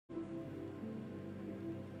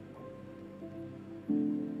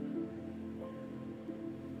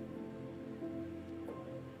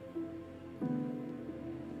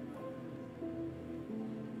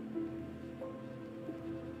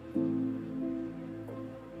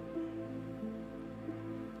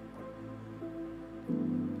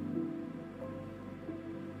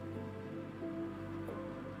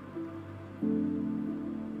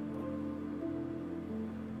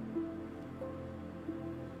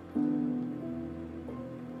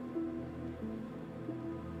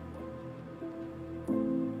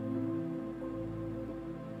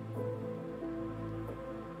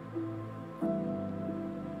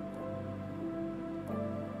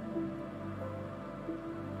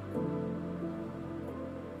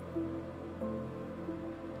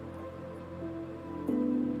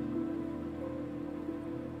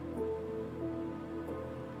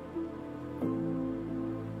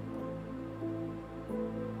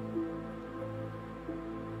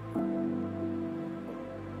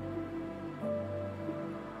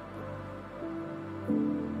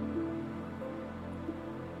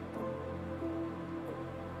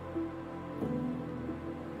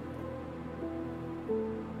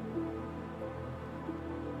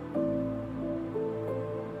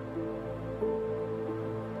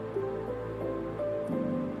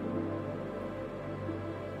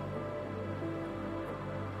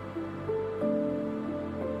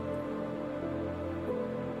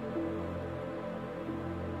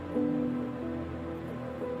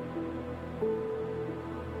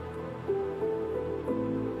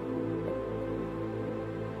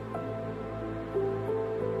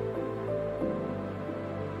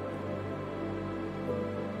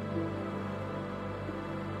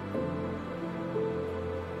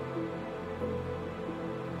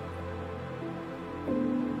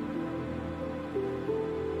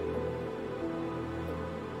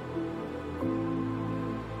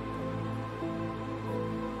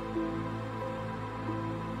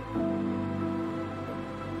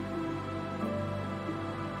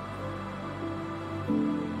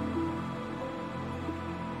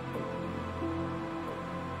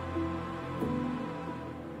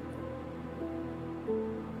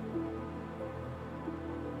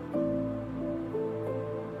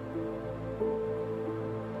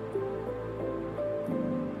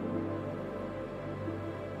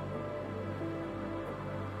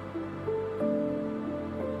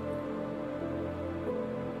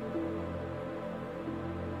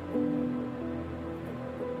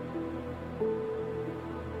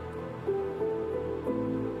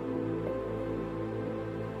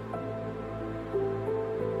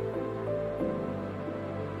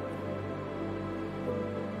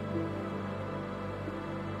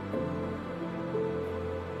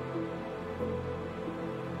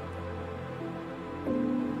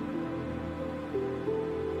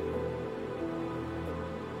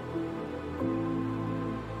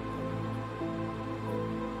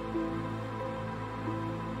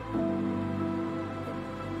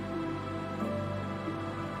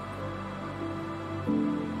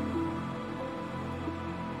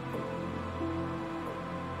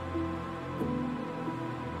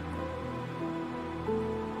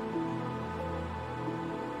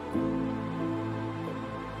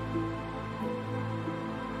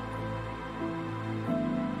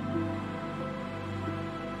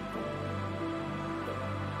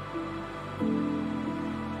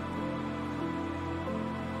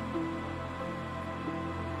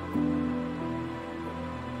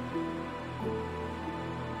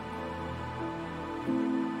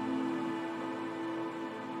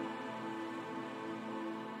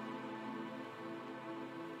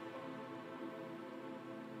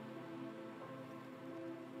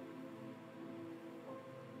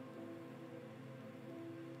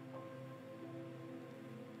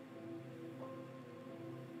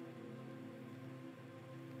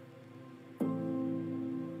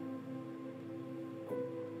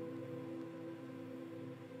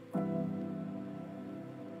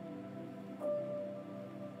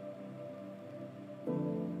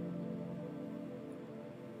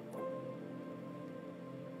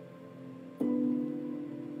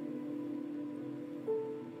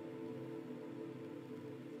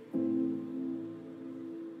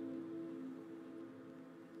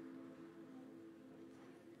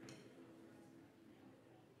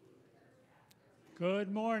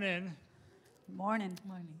Good morning. Morning.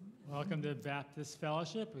 Morning. Welcome to Baptist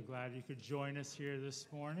Fellowship. We're glad you could join us here this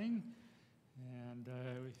morning. And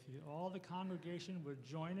if all the congregation would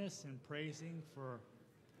join us in praising for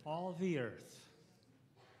all the earth.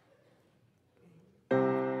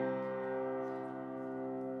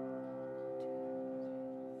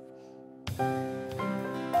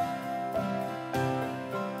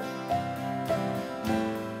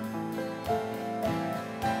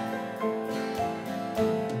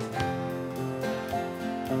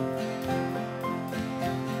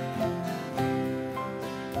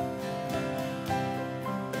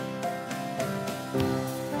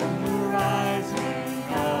 Rising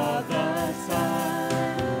of the sun.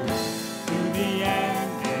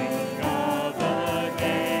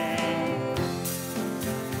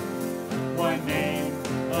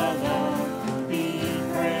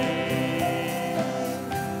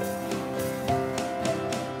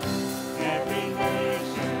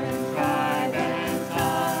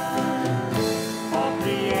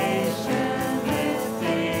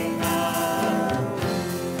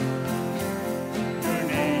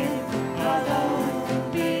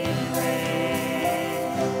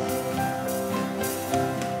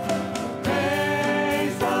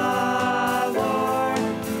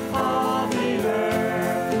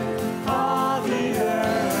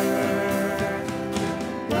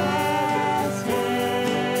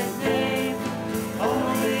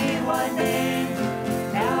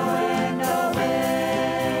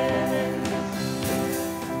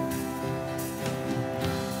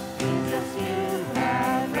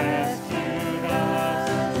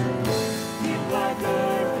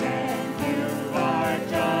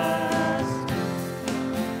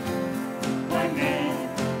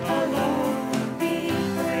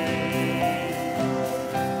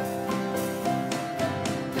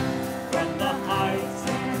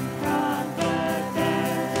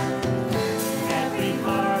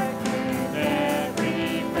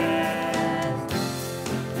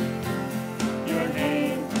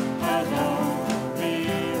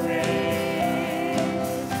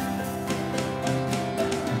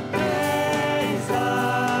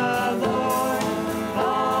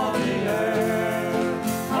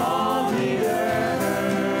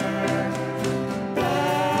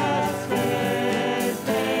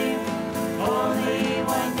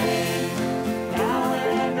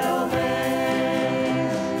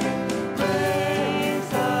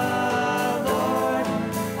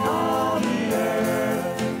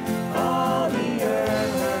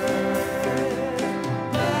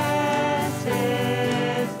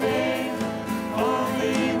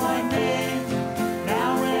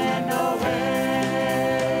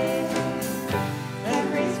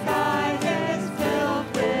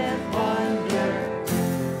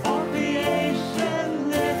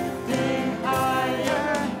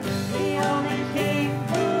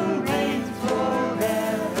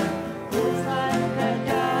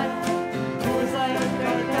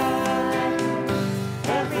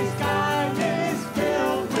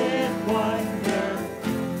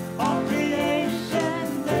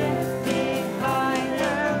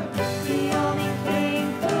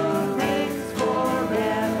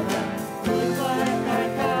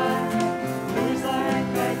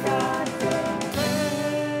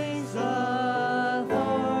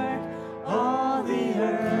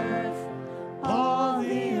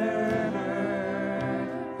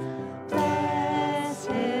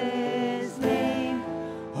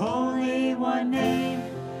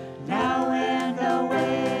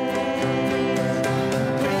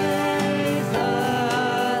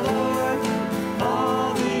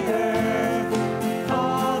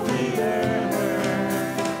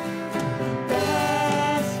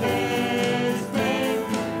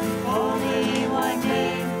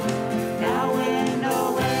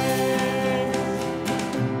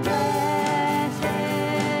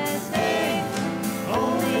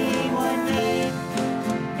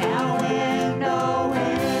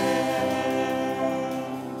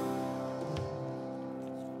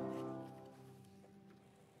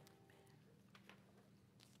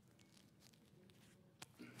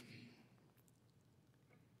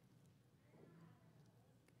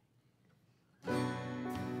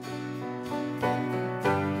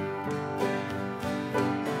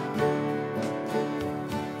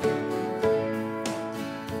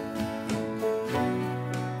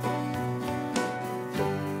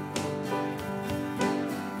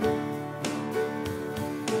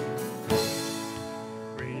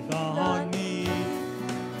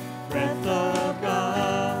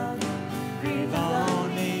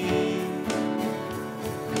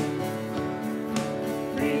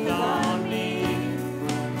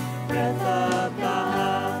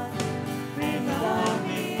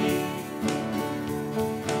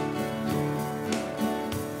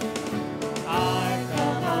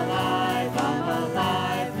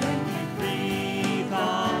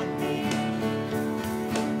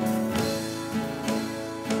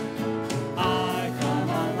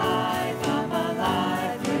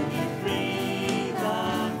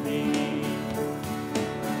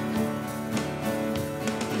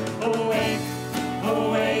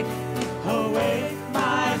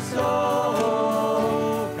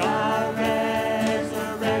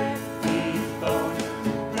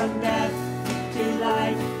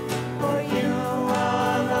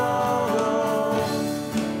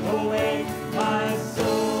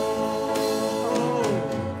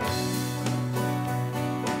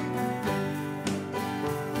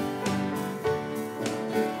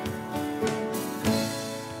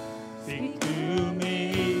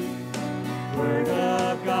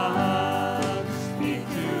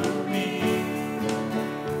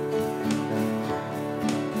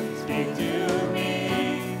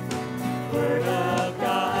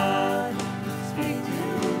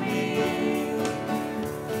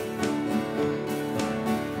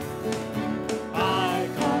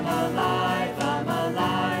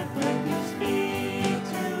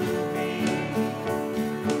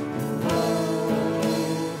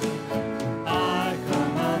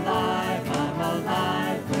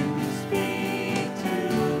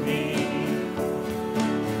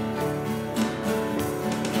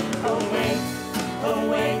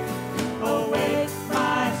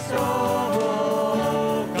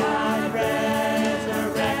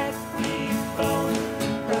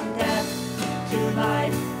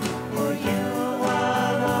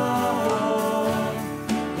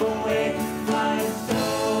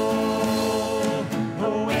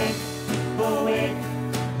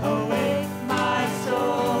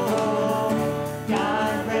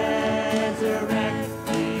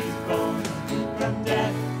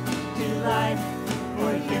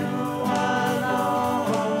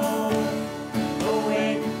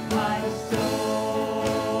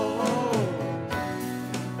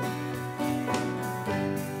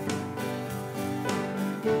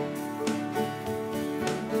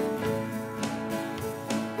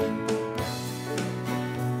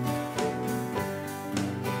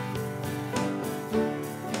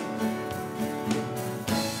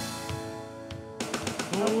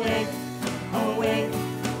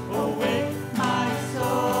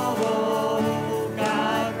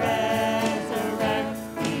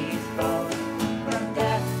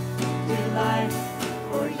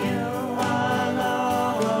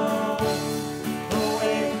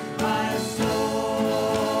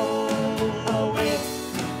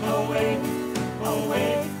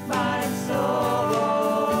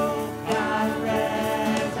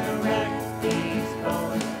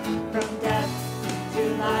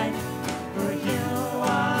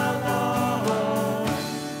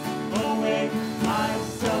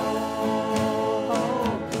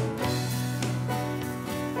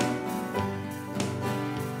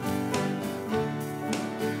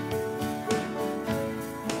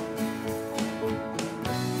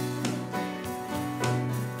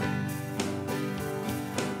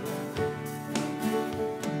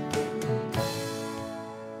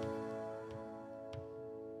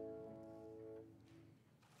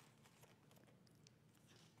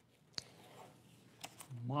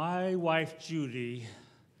 My wife, Judy,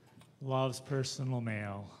 loves personal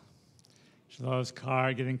mail. She loves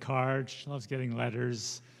getting cards. She loves getting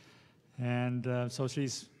letters. And so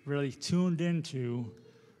she's really tuned into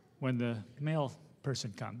when the mail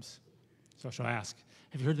person comes. So she'll ask,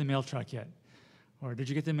 have you heard the mail truck yet? Or did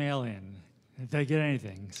you get the mail in? Did I get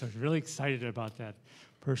anything? So she's really excited about that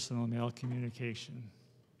personal mail communication.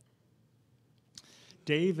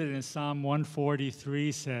 David in Psalm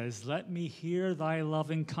 143 says, let me hear thy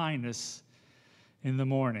loving kindness in the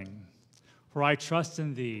morning, for I trust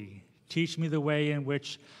in thee. Teach me the way in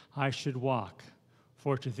which I should walk,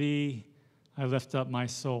 for to thee I lift up my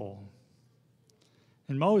soul.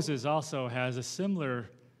 And Moses also has a similar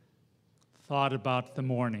thought about the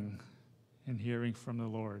morning and hearing from the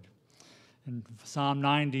Lord. In Psalm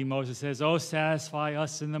 90, Moses says, oh, satisfy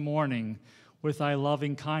us in the morning with thy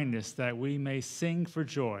loving kindness, that we may sing for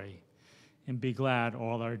joy and be glad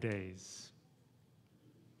all our days.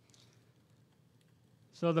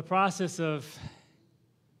 So the process of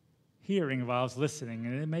hearing involves listening,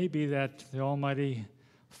 and it may be that the Almighty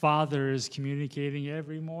Father is communicating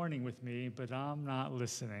every morning with me, but I'm not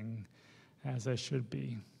listening as I should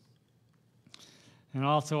be. And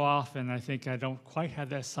also often, I think I don't quite have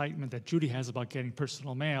that excitement that Judy has about getting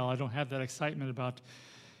personal mail. I don't have that excitement about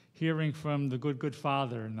hearing from the good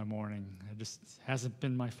Father in the morning. It just hasn't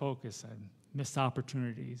been my focus. I've missed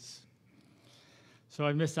opportunities. So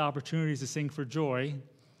I've missed opportunities to sing for joy,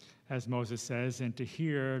 as Moses says, and to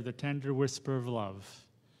hear the tender whisper of love.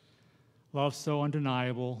 Love so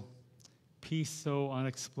undeniable, peace so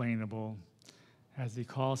unexplainable, as he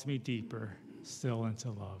calls me deeper still into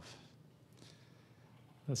love.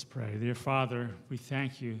 Let's pray. Dear Father, we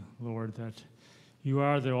thank you, Lord, that you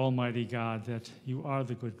are the Almighty God, that you are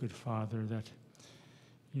the good Father, that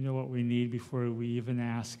you know what we need before we even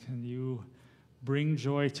ask, and you bring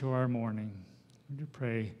joy to our morning. We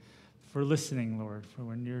pray for listening, Lord, for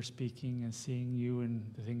when you're speaking and seeing you and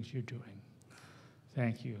the things you're doing.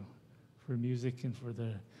 Thank you for music and for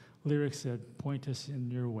the lyrics that point us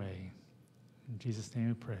in your way. In Jesus' name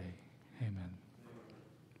we pray. Amen.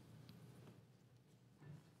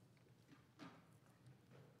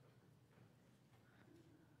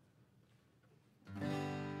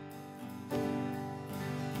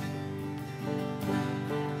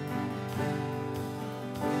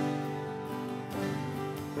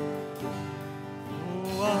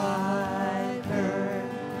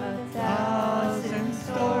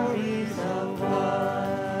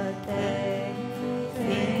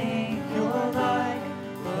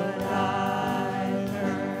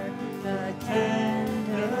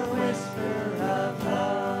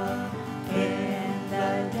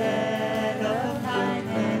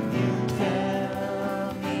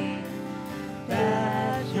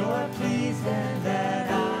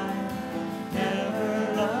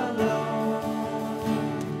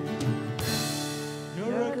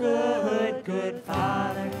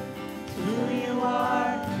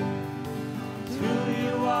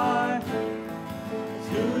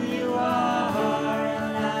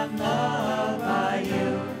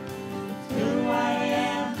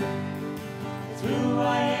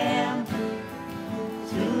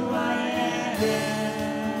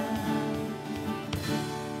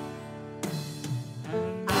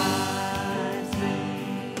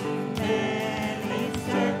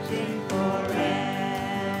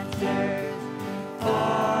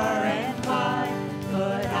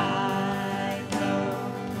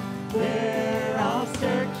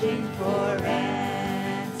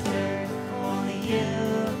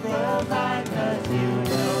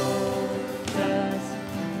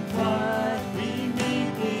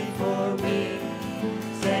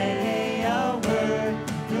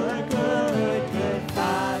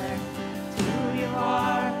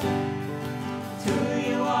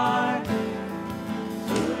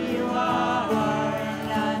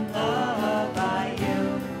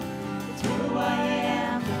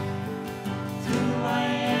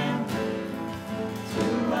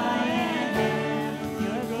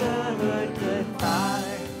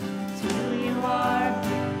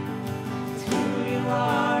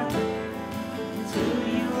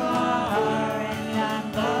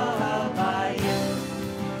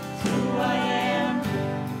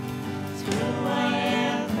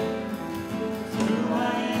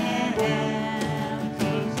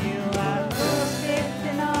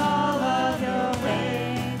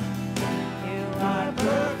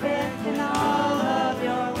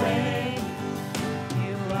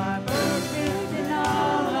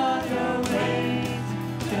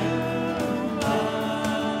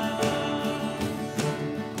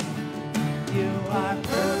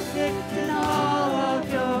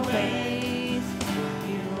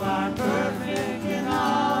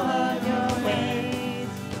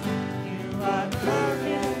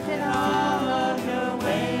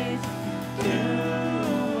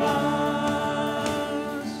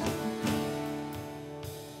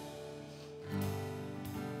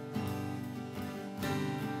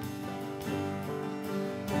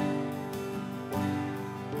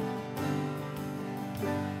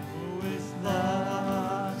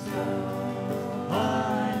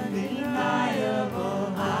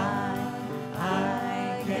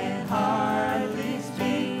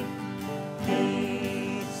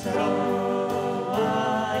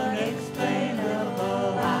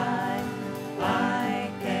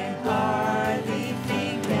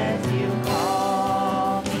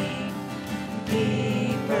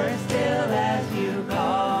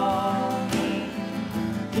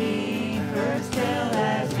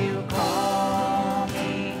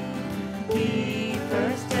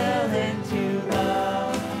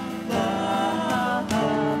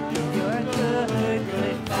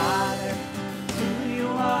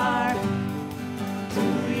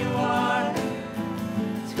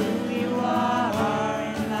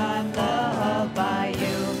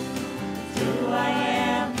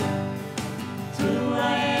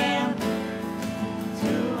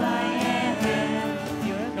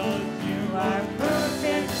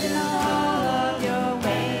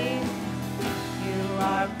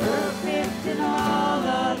 in all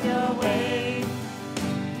of your ways.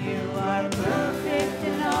 You are perfect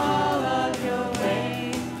in all of your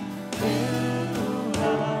ways to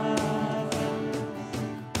us.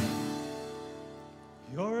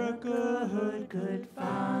 You're a good, good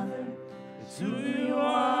Father. It's who you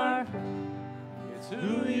are. It's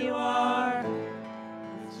who you are.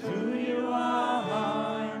 It's who you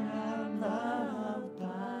are. And I'm loved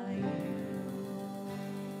by you.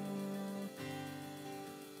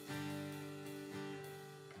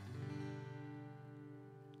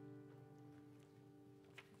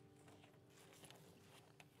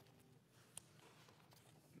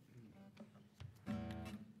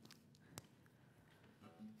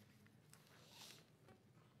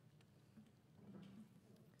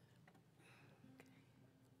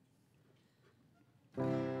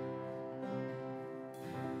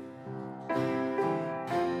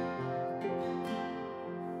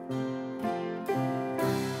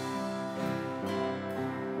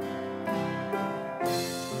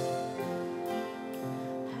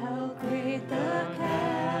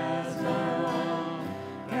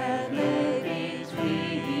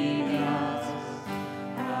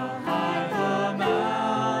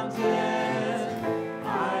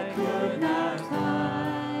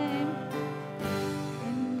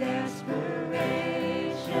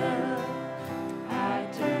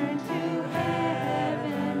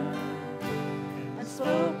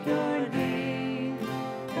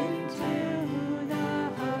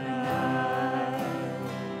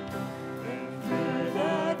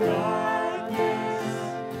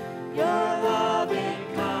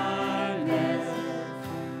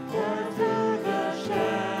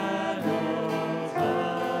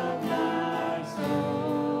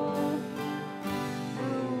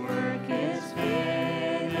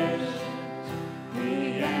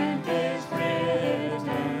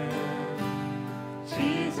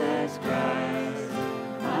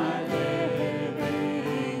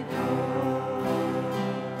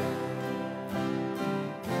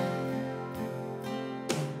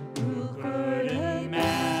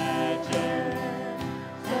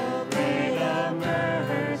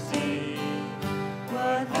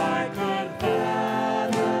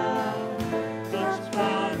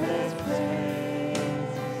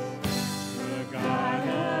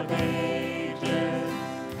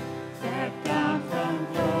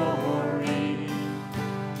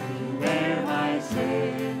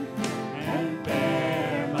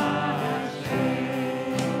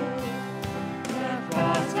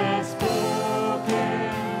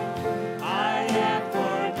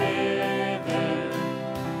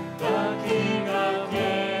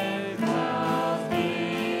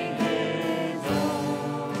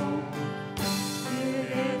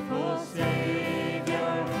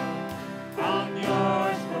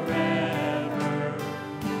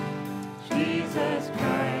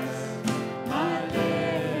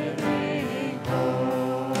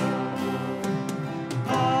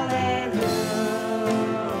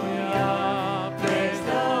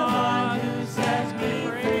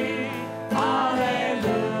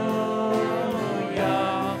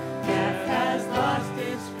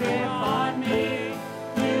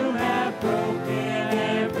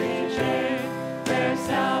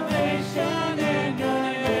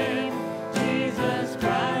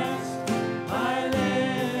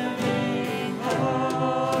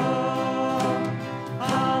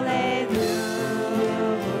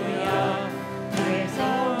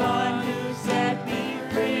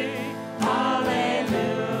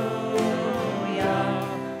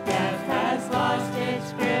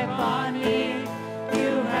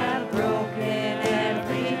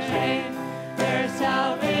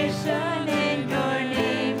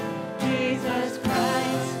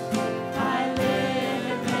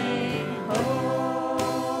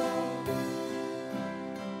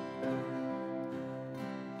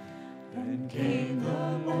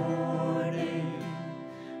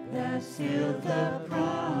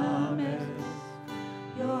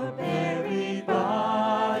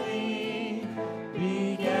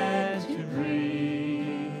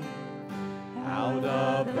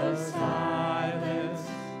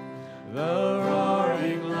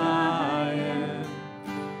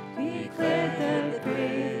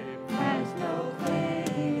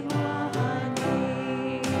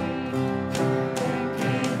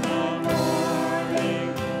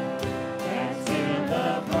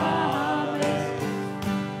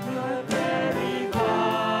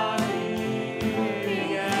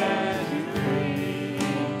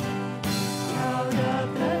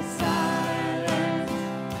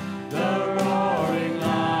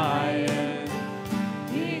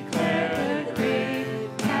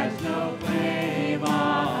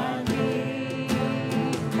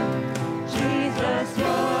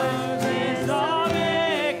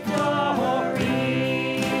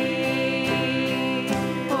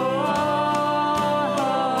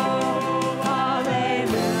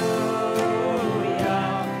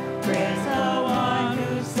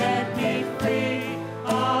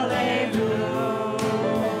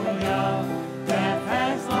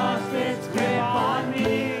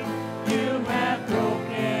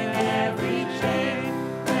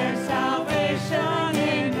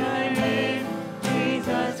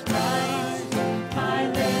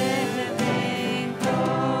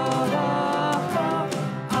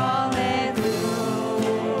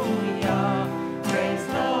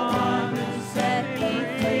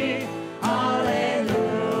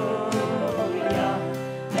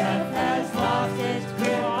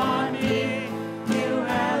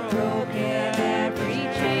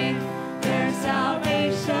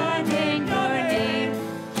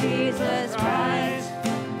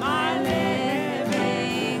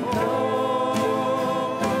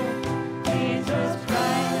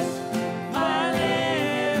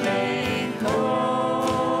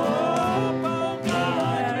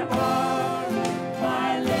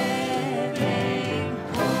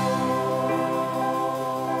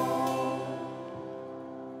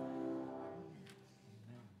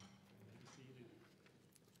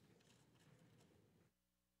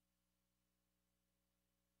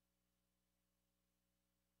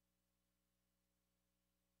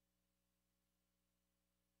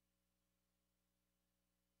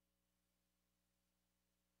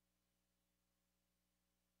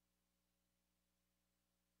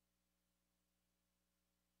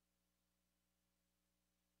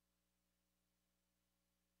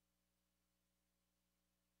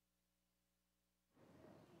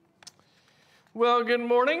 Well, good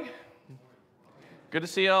morning. Good to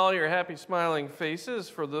see all your happy, smiling faces.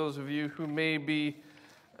 For those of you who may be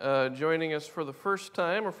joining us for the first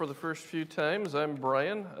time or for the first few times, I'm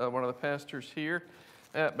Brian, one of the pastors here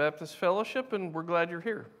at Baptist Fellowship, and we're glad you're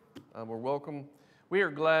here. We're welcome. We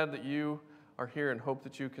are glad that you are here and hope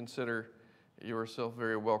that you consider yourself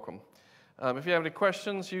very welcome. If you have any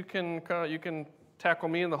questions, you can tackle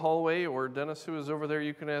me in the hallway, or Dennis, who is over there.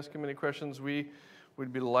 You can ask him any questions. We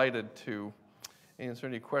would be delighted to answer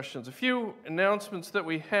any questions. A few announcements that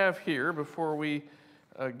we have here before we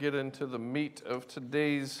get into the meat of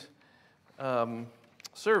today's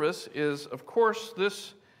service is, of course,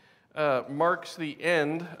 this marks the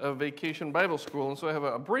end of Vacation Bible School. And so I have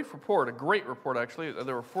a brief report, a great report actually.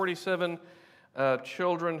 There were 47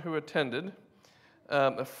 children who attended.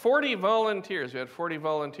 40 volunteers. We had 40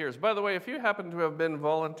 volunteers. By the way, if you happen to have been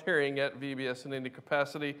volunteering at VBS in any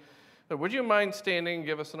capacity, would you mind standing and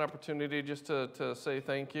give us an opportunity just to say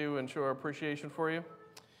thank you and show our appreciation for you?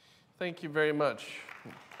 Thank you very much.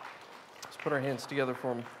 Let's put our hands together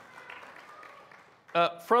for them.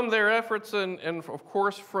 From their efforts and of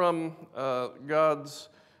course from God's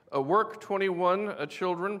work, 21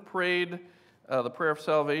 children prayed the prayer of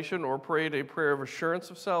salvation or prayed a prayer of assurance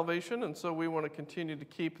of salvation, and so we want to continue to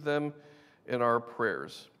keep them in our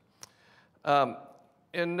prayers.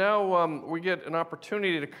 And now we get an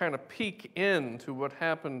opportunity to kind of peek into what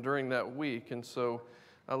happened during that week. And so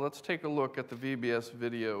let's take a look at the VBS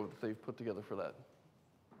video that they've put together for that.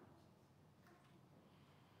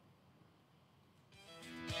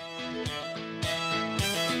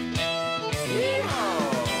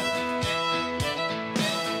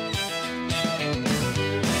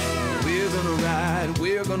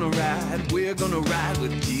 We're gonna ride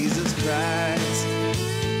with Jesus Christ.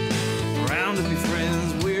 Round up your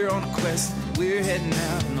friends, we're on a quest. We're heading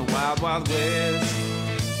out in the wild, wild west.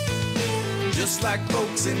 Just like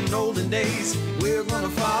folks in olden days, we're gonna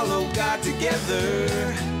follow God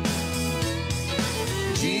together.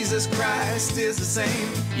 Jesus Christ is the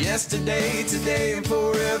same, yesterday, today, and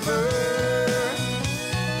forever.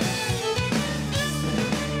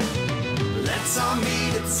 Let's all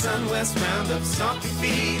meet at the SunWest Roundup. Stomp your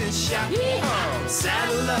feet and shout, yeehaw!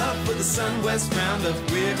 Saddle up for the SunWest Roundup.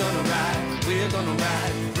 We're gonna ride, we're gonna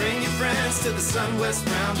ride. Bring your friends to the SunWest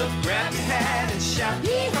Roundup. Grab your hat and shout,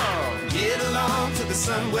 yeehaw! Get along to the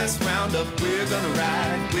SunWest Roundup. We're gonna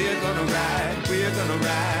ride, we're gonna ride, we're gonna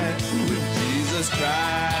ride with Jesus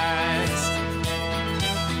Christ.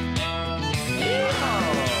 Yeehaw!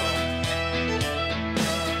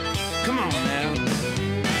 Come on now.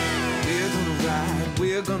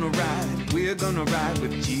 We're gonna ride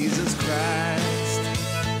with Jesus Christ.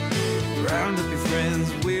 Round up your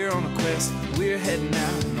friends, we're on a quest. We're heading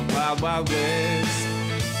out in the wild, wild west.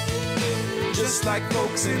 Just like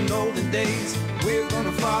folks in olden days, we're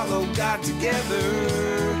gonna follow God together.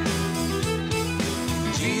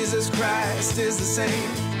 Jesus Christ is the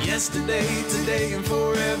same, yesterday, today, and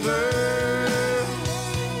forever.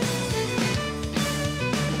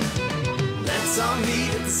 Let's all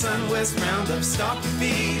meet at the SunWest Roundup. Stomp your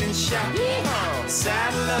feet and shout, yeehaw!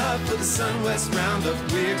 Saddle up for the SunWest Roundup.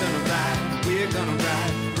 We're gonna ride, we're gonna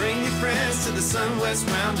ride. Bring your friends to the SunWest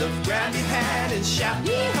Roundup. Grab your hat and shout,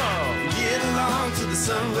 yeehaw! Get along to the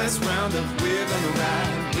SunWest Roundup. We're gonna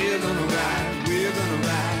ride, we're gonna ride, we're gonna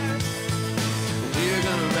ride. We're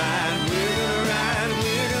gonna ride, we're gonna ride,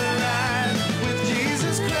 we're gonna ride with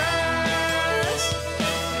Jesus Christ.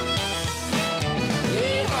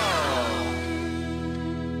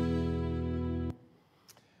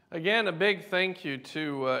 Again, a big thank you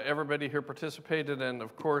to everybody who participated, and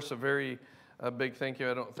of course a very big thank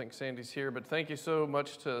you. I don't think Sandy's here, but thank you so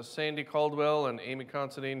much to Sandy Caldwell and Amy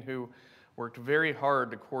Considine, who worked very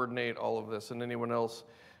hard to coordinate all of this, and anyone else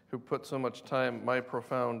who put so much time. My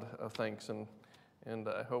profound thanks, and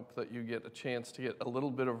I hope that you get a chance to get a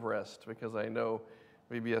little bit of rest, because I know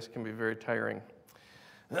VBS can be very tiring.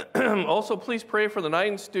 Also, please pray for the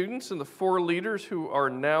 9 students and the 4 leaders who are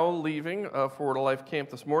now leaving Forward to Life Camp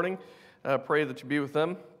this morning. Pray that you be with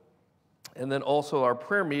them. And then also our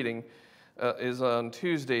prayer meeting is on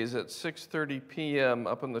Tuesdays at 6:30 p.m.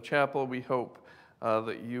 up in the chapel. We hope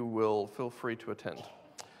that you will feel free to attend.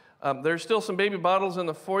 There's still some baby bottles in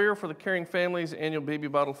the foyer for the Caring Families annual baby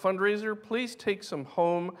bottle fundraiser. Please take some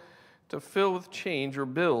home to fill with change or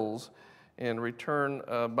bills and return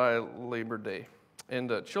by Labor Day.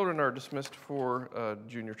 And children are dismissed for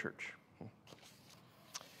junior church.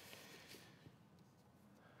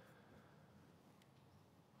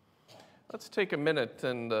 Let's take a minute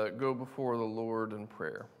and go before the Lord in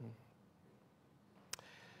prayer.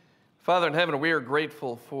 Father in heaven, we are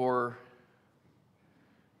grateful for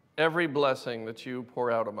every blessing that you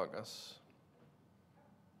pour out among us.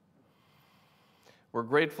 We're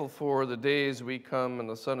grateful for the days we come and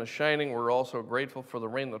the sun is shining. We're also grateful for the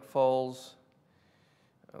rain that falls.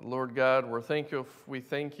 Lord God, we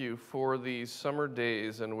thank you for these summer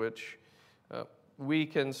days in which we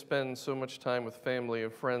can spend so much time with family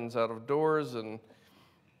and friends out of doors. And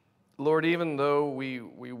Lord, even though we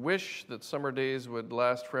wish that summer days would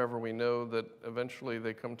last forever, we know that eventually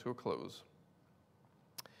they come to a close.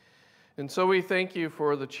 And so we thank you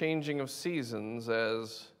for the changing of seasons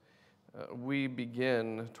as we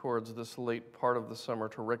begin towards this late part of the summer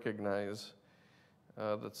to recognize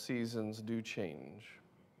that seasons do change.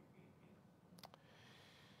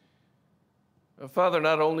 Father,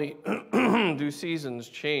 not only do seasons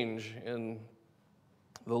change in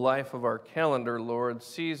the life of our calendar, Lord,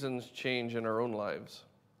 seasons change in our own lives.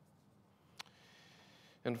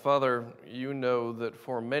 And Father, you know that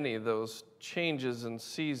for many, those changes in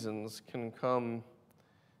seasons can come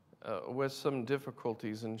with some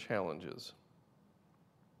difficulties and challenges.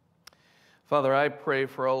 Father, I pray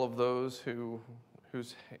for all of those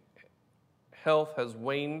whose health has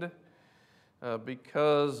waned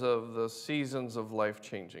because of the seasons of life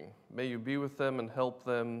changing. May you be with them and help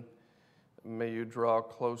them. May you draw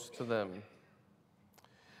close to them.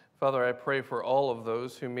 Father, I pray for all of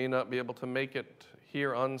those who may not be able to make it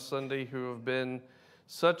here on Sunday, who have been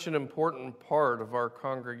such an important part of our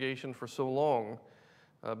congregation for so long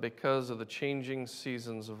because of the changing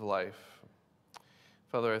seasons of life.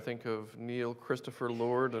 Father, I think of Neil Christopher,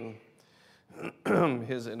 Lord, and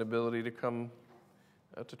his inability to come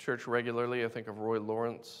to church regularly. I think of Roy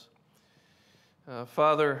Lawrence.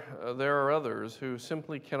 Father, there are others who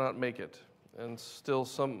simply cannot make it, and still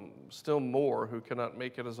more who cannot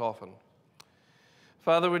make it as often.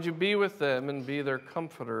 Father, would you be with them and be their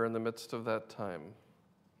comforter in the midst of that time?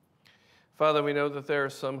 Father, we know that there are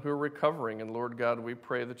some who are recovering, and Lord God, we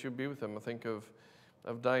pray that you be with them. I think of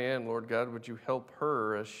Diane, Lord God, would you help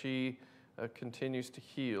her as she continues to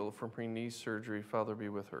heal from her knee surgery? Father, be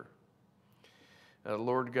with her.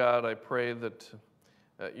 Lord God, I pray that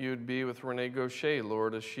you'd be with Renee Gaucher,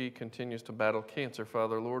 Lord, as she continues to battle cancer.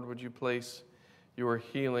 Father, Lord, would you place your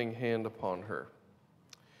healing hand upon her?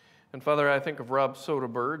 And Father, I think of Rob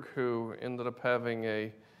Soderberg, who ended up having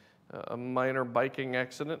a minor biking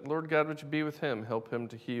accident. Lord God, would you be with him? Help him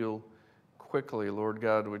to heal quickly. Lord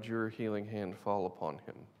God, would your healing hand fall upon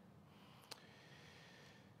him?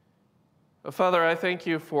 Father, I thank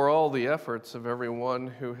you for all the efforts of everyone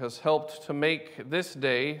who has helped to make this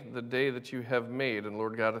day the day that you have made. And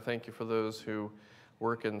Lord God, I thank you for those who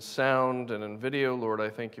work in sound and in video. Lord, I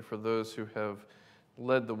thank you for those who have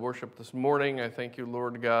led the worship this morning. I thank you,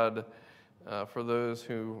 Lord God, for those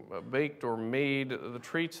who baked or made the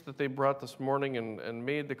treats that they brought this morning and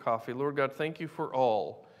made the coffee. Lord God, thank you for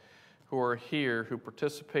all who are here, who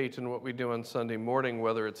participate in what we do on Sunday morning,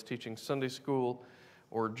 whether it's teaching Sunday school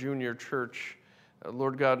or junior church.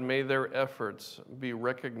 Lord God, may their efforts be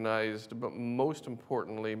recognized, but most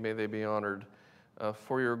importantly, may they be honored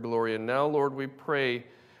for your glory. And now, Lord, we pray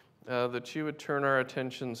that you would turn our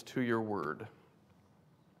attentions to your word.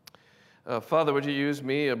 Father, would you use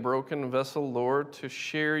me, a broken vessel, Lord, to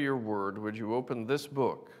share your word? Would you open this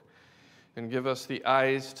book and give us the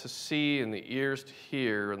eyes to see and the ears to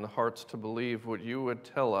hear and the hearts to believe what you would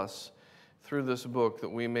tell us through this book, that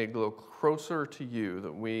we may grow closer to you,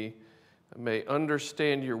 that we may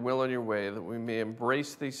understand your will and your way, that we may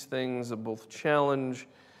embrace these things that both challenge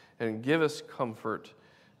and give us comfort,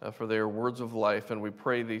 for they are words of life. And we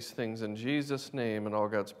pray these things in Jesus' name, and all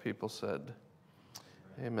God's people said,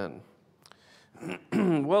 amen.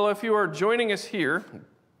 Well, if you are joining us here,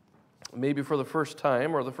 maybe for the first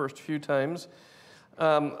time or the first few times,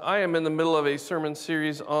 I am in the middle of a sermon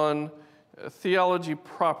series on theology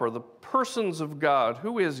proper, the persons of God.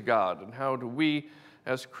 Who is God, and how do we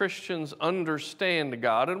as Christians understand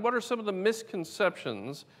God? And what are some of the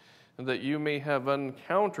misconceptions that you may have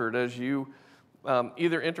encountered as you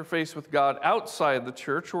either interface with God outside the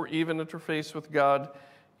church or even interface with God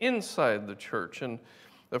inside the church? And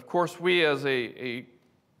of course, we as a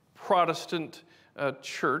Protestant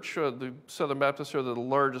church, the Southern Baptists are the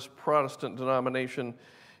largest Protestant denomination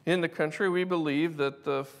in the country. We believe that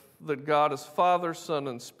that God is Father, Son,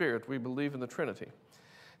 and Spirit. We believe in the Trinity.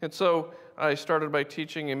 And so I started by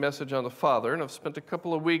teaching a message on the Father, and I've spent a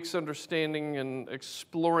couple of weeks understanding and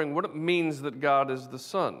exploring what it means that God is the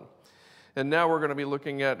Son. And now we're going to be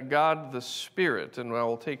looking at God the Spirit, and I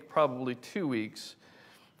will take probably 2 weeks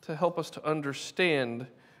to help us to understand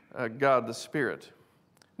God the Spirit.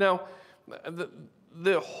 Now,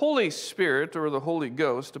 the Holy Spirit, or the Holy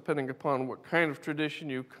Ghost, depending upon what kind of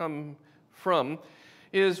tradition you come from,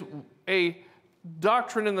 is a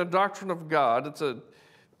doctrine in the doctrine of God. It's an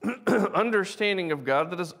understanding of God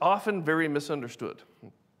that is often very misunderstood.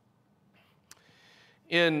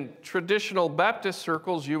 In traditional Baptist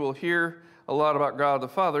circles, you will hear a lot about God the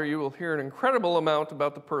Father. You will hear an incredible amount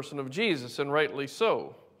about the person of Jesus, and rightly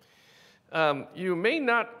so. You may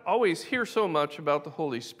not always hear so much about the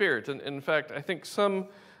Holy Spirit. And in fact, I think some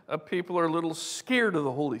people are a little scared of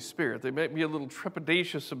the Holy Spirit. They might be a little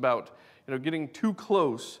trepidatious about getting too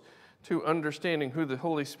close to understanding who the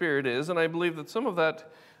Holy Spirit is. And I believe that some of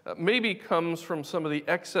that maybe comes from some of the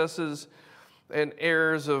excesses and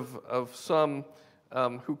errors of some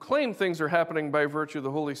who claim things are happening by virtue of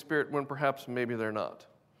the Holy Spirit when perhaps maybe they're not.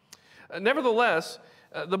 Nevertheless,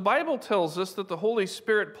 the Bible tells us that the Holy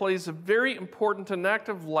Spirit plays a very important and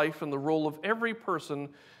active life in the role of every person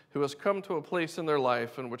who has come to a place in their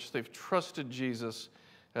life in which they've trusted Jesus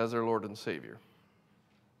as their Lord and Savior.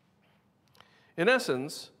 In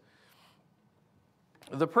essence,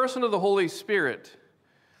 the person of the Holy Spirit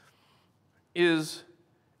is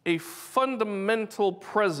a fundamental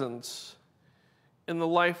presence in the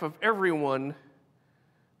life of everyone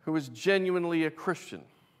who is genuinely a Christian.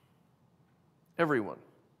 Everyone.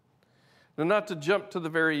 Now, not to jump to the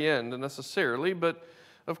very end necessarily, but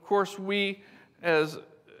of course we as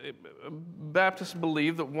Baptists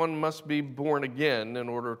believe that one must be born again in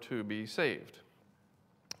order to be saved.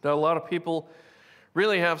 Now, a lot of people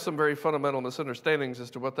really have some very fundamental misunderstandings as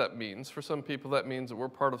to what that means. For some people, that means that we're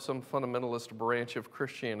part of some fundamentalist branch of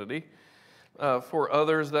Christianity. For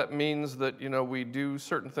others, that means that, we do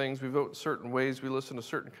certain things, we vote certain ways, we listen to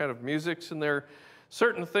certain kind of musics, and there are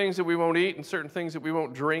certain things that we won't eat and certain things that we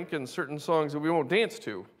won't drink and certain songs that we won't dance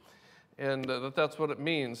to. And that's what it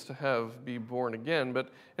means to be born again. But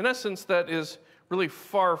in essence, that is really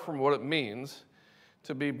far from what it means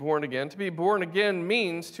to be born again. To be born again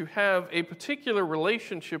means to have a particular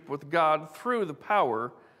relationship with God through the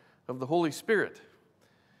power of the Holy Spirit.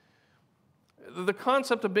 The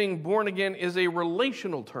concept of being born again is a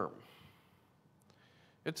relational term.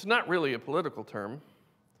 It's not really a political term.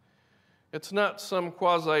 It's not some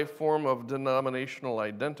quasi-form of denominational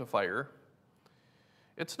identifier.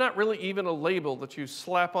 It's not really even a label that you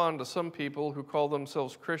slap on to some people who call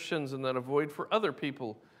themselves Christians and then avoid for other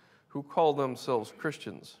people who call themselves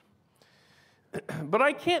Christians. But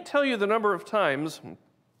I can't tell you the number of times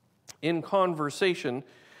in conversation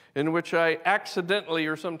in which I accidentally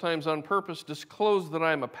or sometimes on purpose disclose that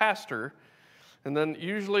I'm a pastor, and then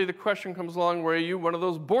usually the question comes along, are you one of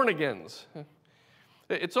those born-agains?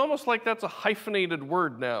 It's almost like that's a hyphenated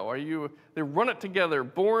word now. They run it together,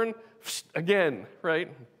 born again,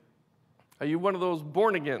 right? Are you one of those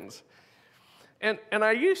born-agains? And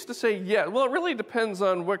I used to say, yeah. Well, it really depends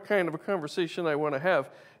on what kind of a conversation I want to have.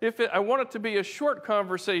 If I want it to be a short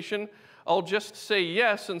conversation, I'll just say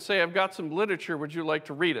yes and say, I've got some literature, would you like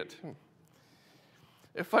to read it?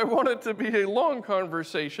 If I want it to be a long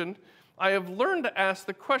conversation, I have learned to ask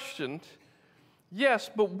the question, yes,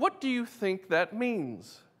 but what do you think that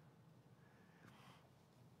means?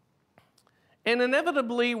 And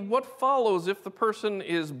inevitably, what follows if the person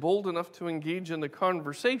is bold enough to engage in the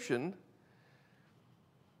conversation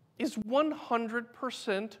is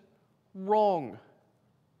 100% wrong.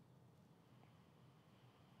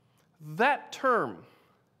 That term,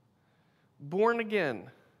 born again,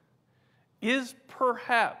 is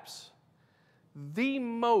perhaps the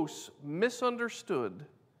most misunderstood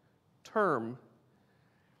term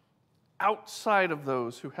outside of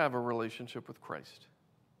those who have a relationship with Christ.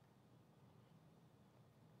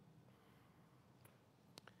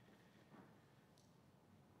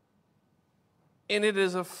 And it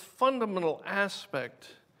is a fundamental aspect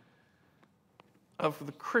of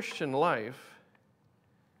the Christian life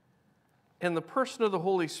and the person of the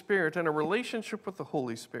Holy Spirit and a relationship with the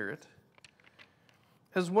Holy Spirit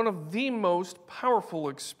as one of the most powerful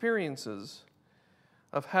experiences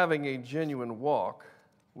of having a genuine walk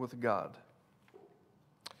with God.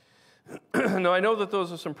 Now, I know that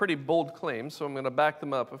those are some pretty bold claims, so I'm going to back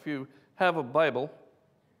them up. If you have a Bible,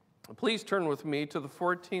 please turn with me to the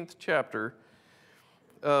 14th chapter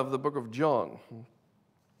of the book of John.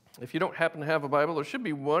 If you don't happen to have a Bible, there should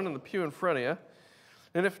be one in the pew in front of you.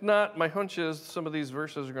 And if not, my hunch is some of these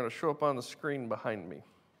verses are going to show up on the screen behind me.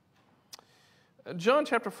 John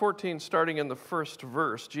chapter 14, starting in the first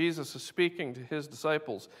verse, Jesus is speaking to his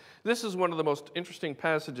disciples. This is one of the most interesting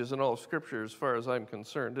passages in all of Scripture as far as I'm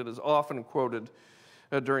concerned. It is often quoted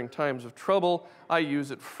during times of trouble. I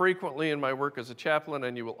use it frequently in my work as a chaplain,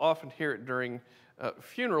 and you will often hear it during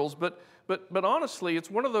funerals, but honestly, it's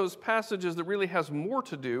one of those passages that really has more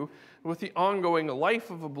to do with the ongoing life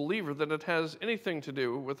of a believer than it has anything to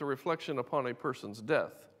do with a reflection upon a person's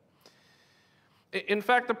death. In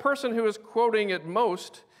fact, the person who is quoting it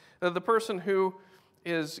most, the person who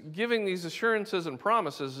is giving these assurances and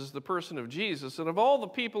promises, is the person of Jesus. And of all the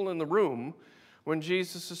people in the room, when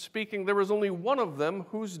Jesus is speaking, there was only one of them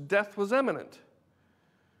whose death was imminent,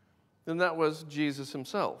 and that was Jesus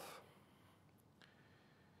himself.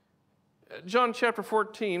 John chapter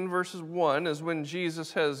 14, verses 1, is when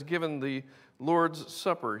Jesus has given the Lord's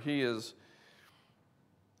Supper. He is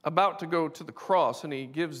about to go to the cross, and he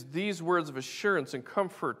gives these words of assurance and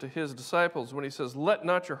comfort to his disciples when he says, "Let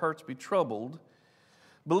not your hearts be troubled.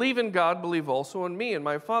 Believe in God, believe also in me. In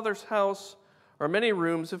my Father's house are many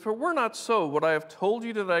rooms. If it were not so, would I have told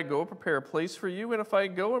you that I go prepare a place for you? And if I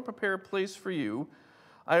go and prepare a place for you,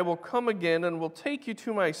 I will come again and will take you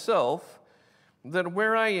to myself, that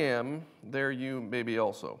where I am, there you may be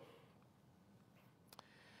also.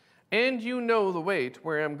 And you know the way to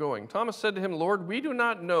where I am going." Thomas said to him, "Lord, we do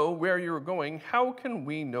not know where you are going. How can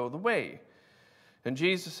we know the way?" And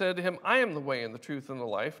Jesus said to him, "I am the way and the truth and the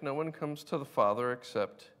life. No one comes to the Father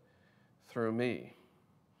except through me."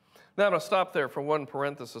 Now I'm going to stop there for one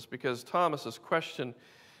parenthesis, because Thomas's question,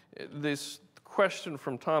 this question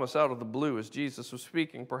from Thomas out of the blue as Jesus was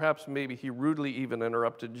speaking, perhaps maybe he rudely even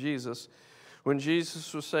interrupted Jesus when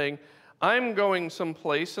Jesus was saying, "I'm going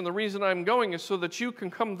someplace, and the reason I'm going is so that you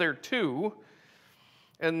can come there too."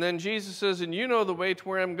 And then Jesus says, "And you know the way to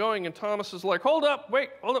where I'm going." And Thomas is like, hold up. We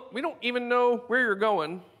don't even know where you're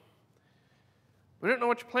going. We don't know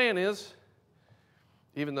what your plan is,"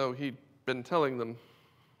 even though he'd been telling them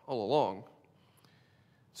all along.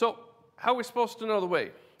 "So how are we supposed to know the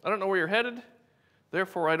way? I don't know where you're headed,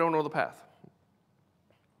 therefore I don't know the path."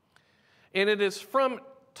 And it is from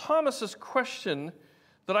Thomas's question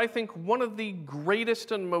that I think one of the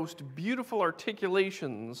greatest and most beautiful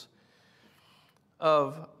articulations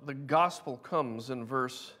of the gospel comes in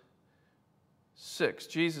verse 6.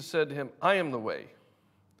 Jesus said to him, "I am the way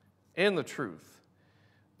and the truth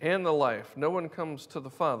and the life. No one comes to the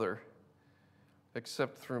Father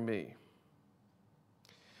except through me.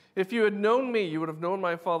 If you had known me, you would have known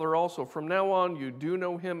my Father also. From now on you do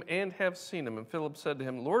know him and have seen him." And Philip said to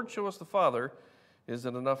him, "Lord, show us the Father. Is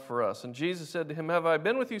it enough for us?" And Jesus said to him, "Have I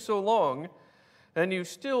been with you so long, and you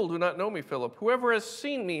still do not know me, Philip? Whoever has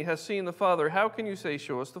seen me has seen the Father. How can you say,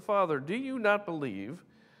 'Show us the Father'? Do you not believe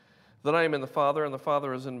that I am in the Father, and the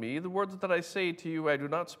Father is in me? The words that I say to you I do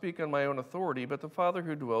not speak on my own authority, but the Father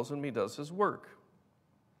who dwells in me does his work.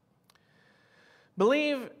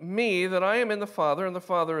 Believe me that I am in the Father, and the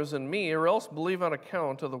Father is in me, or else believe on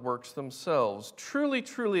account of the works themselves. Truly,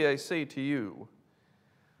 truly, I say to you,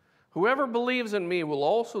 whoever believes in me will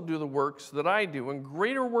also do the works that I do, and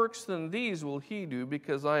greater works than these will he do,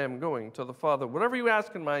 because I am going to the Father. Whatever you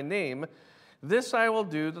ask in my name, this I will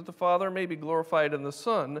do, that the Father may be glorified in the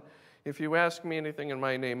Son. If you ask me anything in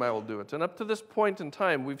my name, I will do it." And up to this point in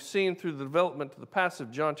time, we've seen through the development of the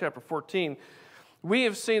passage, John chapter 14, we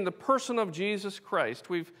have seen the person of Jesus Christ.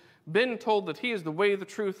 We've been told that he is the way, the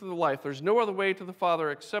truth, and the life. There's no other way to the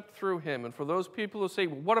Father except through him. And for those people who say,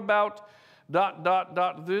 "Well, what about ...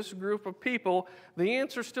 this group of people?" the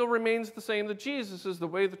answer still remains the same, that Jesus is the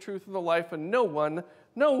way, the truth, and the life, and no one,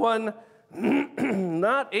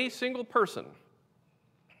 not a single person,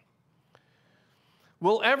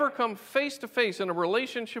 will ever come face to face in a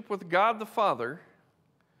relationship with God the Father,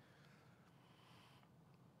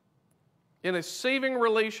 in a saving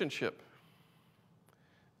relationship,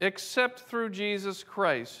 except through Jesus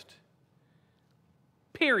Christ.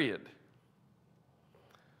 Period.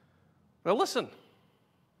 Now listen,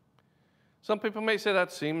 some people may say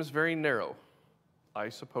that seems very narrow. I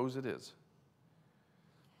suppose it is.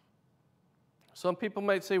 Some people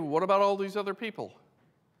might say, "What about all these other people?"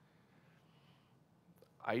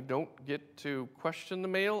 I don't get to question the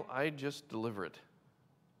mail, I just deliver it.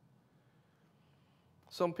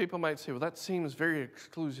 Some people might say, "Well, that seems very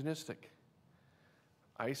exclusionistic."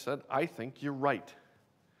 I said, I think you're right.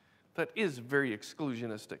 That is very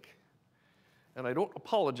exclusionistic. And I don't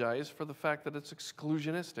apologize for the fact that it's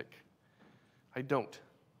exclusionistic. I don't.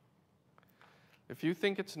 If you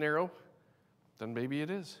think it's narrow, then maybe it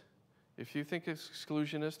is. If you think it's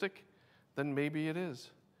exclusionistic, then maybe it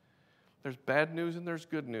is. There's bad news and there's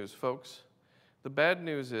good news, folks. The bad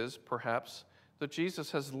news is, perhaps, that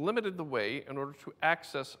Jesus has limited the way in order to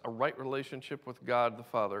access a right relationship with God the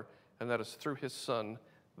Father, and that is through his Son.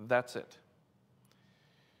 That's it.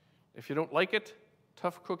 If you don't like it,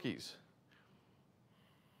 tough cookies.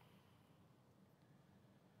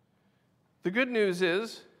 The good news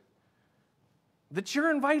is that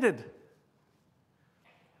you're invited.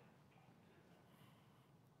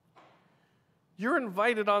 You're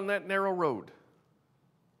invited on that narrow road.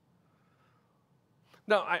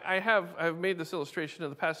 Now, I've made this illustration in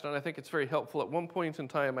the past, and I think it's very helpful. At one point in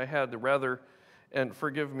time, I had the rather, and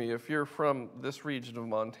forgive me, if you're from this region of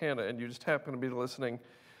Montana and you just happen to be listening,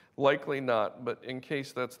 likely not, but in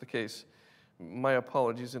case that's the case, my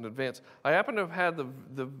apologies in advance. I happen to have had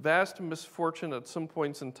the vast misfortune at some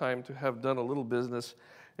points in time to have done a little business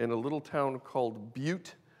in a little town called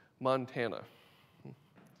Butte, Montana.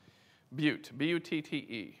 Butte,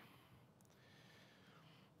 B-U-T-T-E.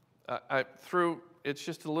 It's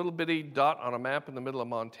just a little bitty dot on a map in the middle of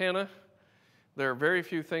Montana. There are very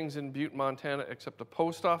few things in Butte, Montana, except a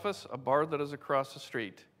post office, a bar that is across the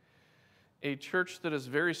street, a church that is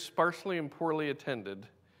very sparsely and poorly attended,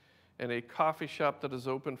 and a coffee shop that is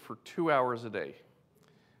open for 2 hours a day.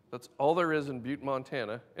 That's all there is in Butte,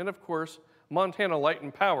 Montana. And of course, Montana Light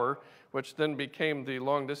and Power, which then became the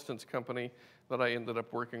long-distance company that I ended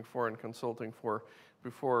up working for and consulting for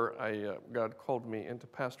before God called me into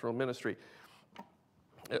pastoral ministry.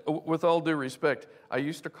 With all due respect, I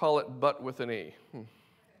used to call it Butt with an E,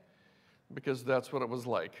 because that's what it was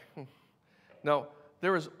like. Now,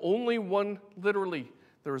 there is only one, literally,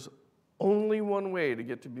 there is only one way to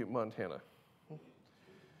get to Butte, Montana.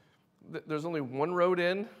 There's only one road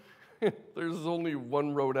in, there's only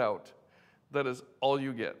one road out. That is all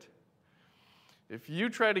you get. If you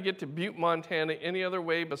try to get to Butte, Montana any other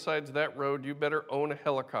way besides that road, you better own a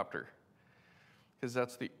helicopter, because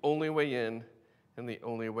that's the only way in and the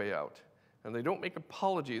only way out. And they don't make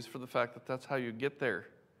apologies for the fact that that's how you get there.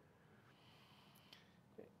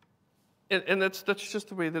 And that's just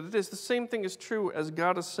the way that it is. The same thing is true as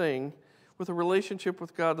God is saying with a relationship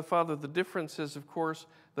with God the Father. The difference is, of course,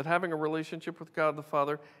 that having a relationship with God the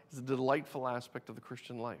Father is a delightful aspect of the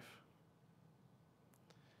Christian life.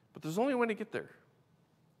 But there's only one way to get there,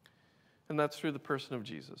 and that's through the person of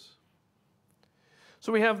Jesus.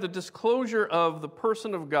 So we have the disclosure of the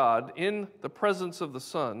person of God in the presence of the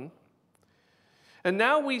Son. And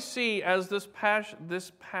now we see, as this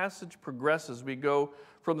passage progresses, we go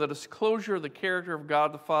from the disclosure of the character of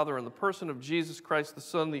God the Father and the person of Jesus Christ the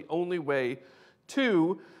Son, the only way,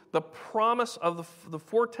 to the promise of the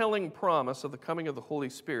foretelling promise of the coming of the Holy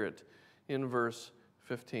Spirit in verse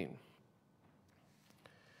 15.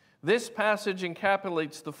 This passage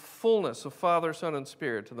encapsulates the fullness of Father, Son, and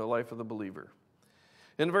Spirit in the life of the believer.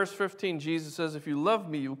 In verse 15, Jesus says, "If you love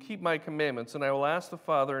me, you will keep my commandments, and I will ask the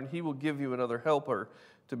Father, and he will give you another helper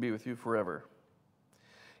to be with you forever.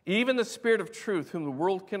 Even the Spirit of truth, whom the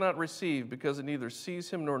world cannot receive, because it neither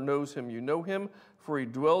sees him nor knows him. You know him, for he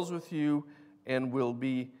dwells with you and will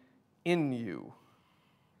be in you."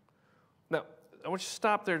 Now, I want you to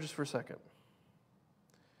stop there just for a second.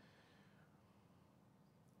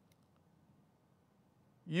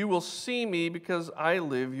 You will see me because I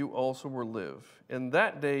live, you also will live. In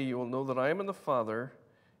that day you will know that I am in the Father,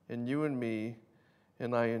 and you in me,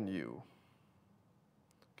 and I in you.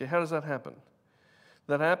 Okay, how does that happen?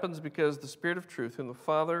 That happens because the Spirit of truth, whom the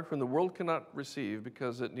Father, whom the world cannot receive,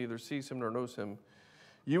 because it neither sees him nor knows him,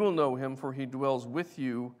 you will know him, for he dwells with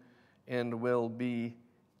you and will be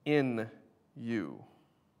in you.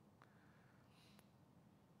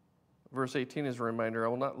 Verse 18 is a reminder, "I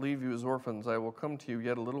will not leave you as orphans. I will come to you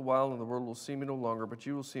yet a little while, and the world will see me no longer, but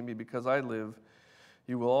you will see me because I live.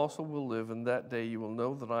 You will also live. In that day you will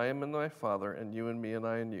know that I am in my Father, and you in me, and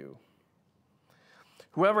I in you.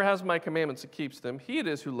 Whoever has my commandments and keeps them, he it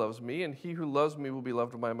is who loves me, and he who loves me will be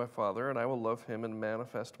loved by my Father, and I will love him and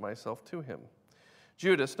manifest myself to him."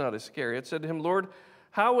 Judas, not Iscariot, said to him, "Lord,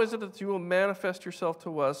 how is it that you will manifest yourself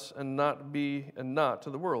to us and not to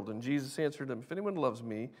the world?" And Jesus answered him, "If anyone loves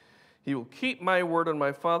me, he will keep my word, and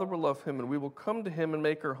my Father will love him, and we will come to him and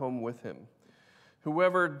make our home with him.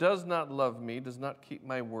 Whoever does not love me does not keep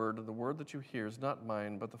my word, and the word that you hear is not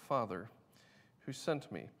mine, but the Father who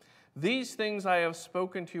sent me. These things I have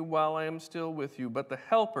spoken to you while I am still with you, but the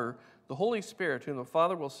Helper, the Holy Spirit, whom the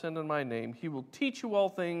Father will send in my name, he will teach you all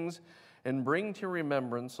things and bring to your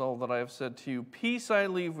remembrance all that I have said to you. Peace I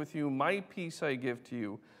leave with you, my peace I give to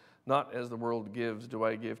you. Not as the world gives do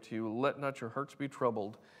I give to you. Let not your hearts be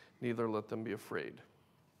troubled, neither let them be afraid."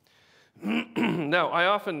 Now, I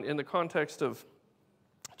often, in the context of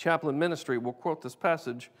chaplain ministry, will quote this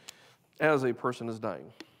passage as a person is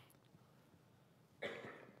dying.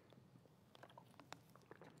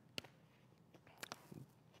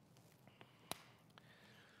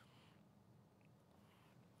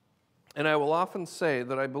 And I will often say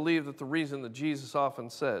that I believe that the reason that Jesus often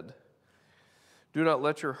said, "Do not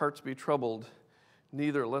let your hearts be troubled,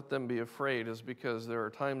 neither let them be afraid," is because there are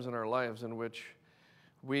times in our lives in which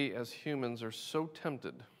we as humans are so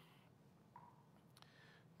tempted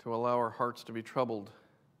to allow our hearts to be troubled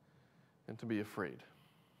and to be afraid.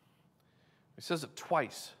 He says it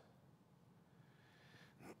twice.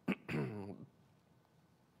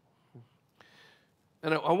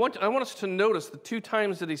 And I want us to notice the two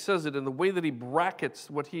times that he says it and the way that he brackets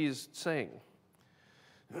what he is saying.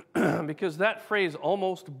 Because that phrase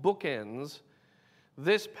almost bookends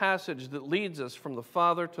this passage that leads us from the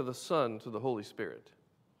Father to the Son to the Holy Spirit.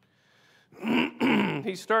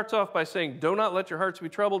 He starts off by saying, "Do not let your hearts be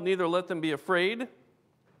troubled, neither let them be afraid."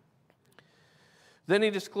 Then he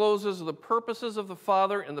discloses the purposes of the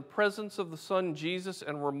Father in the presence of the Son, Jesus,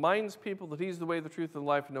 and reminds people that he's the way, the truth, and the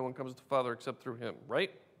life, and no one comes to the Father except through him,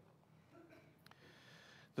 right?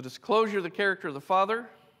 The disclosure of the character of the Father,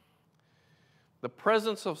 the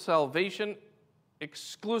presence of salvation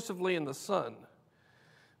exclusively in the Son.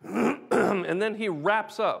 And then he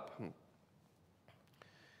wraps up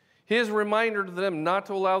his reminder to them not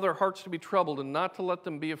to allow their hearts to be troubled and not to let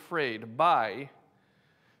them be afraid by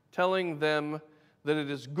telling them that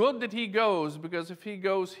it is good that he goes, because if he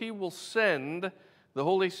goes, he will send the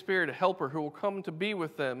Holy Spirit, a helper, who will come to be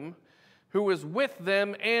with them, who is with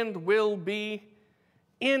them and will be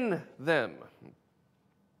in them.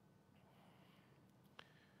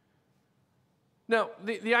 Now,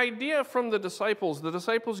 the idea from the disciples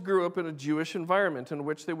grew up in a Jewish environment in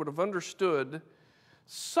which they would have understood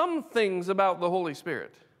some things about the Holy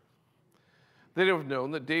Spirit. They would have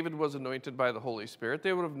known that David was anointed by the Holy Spirit.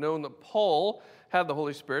 They would have known that Paul had the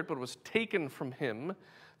Holy Spirit, but it was taken from him.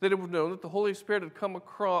 They would have known that the Holy Spirit had come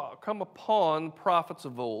upon prophets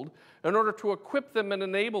of old in order to equip them and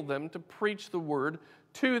enable them to preach the word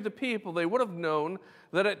to the people. They would have known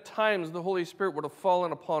that at times the Holy Spirit would have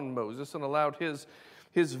fallen upon Moses and allowed his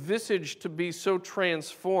visage to be so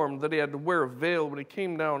transformed that he had to wear a veil when he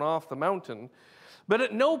came down off the mountain. But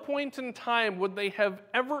at no point in time would they have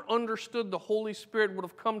ever understood the Holy Spirit would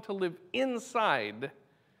have come to live inside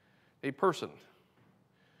a person.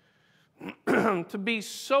 To be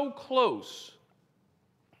so close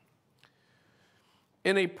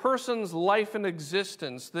in a person's life and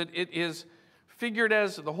existence that it is figured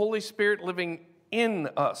as the Holy Spirit living in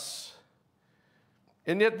us.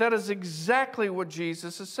 And yet that is exactly what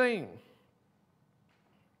Jesus is saying.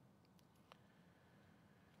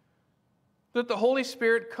 That the Holy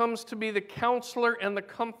Spirit comes to be the counselor and the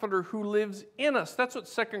comforter who lives in us. That's what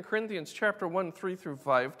 2 Corinthians chapter 1, 3 through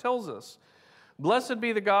 5 tells us. Blessed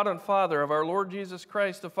be the God and Father of our Lord Jesus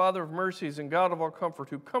Christ, the Father of mercies and God of all comfort,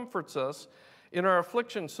 who comforts us in our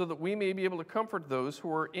affliction, so that we may be able to comfort those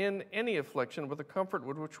who are in any affliction with the comfort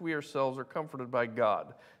with which we ourselves are comforted by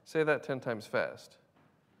God. Say that 10 times fast.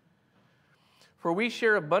 For we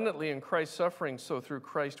share abundantly in Christ's suffering, so through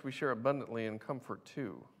Christ we share abundantly in comfort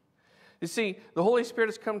too. You see, the Holy Spirit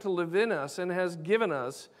has come to live in us and has given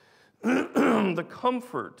us the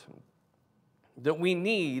comfort that we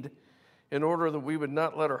need in order that we would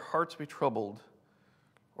not let our hearts be troubled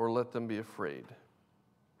or let them be afraid.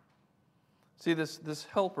 See, this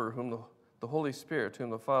helper whom the Holy Spirit, whom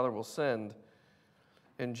the Father will send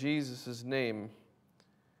in Jesus' name,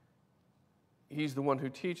 he's the one who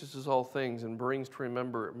teaches us all things and brings to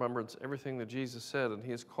remembrance everything that Jesus said, and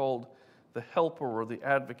he is called the helper or the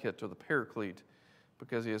advocate or the paraclete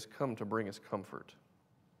because he has come to bring us comfort.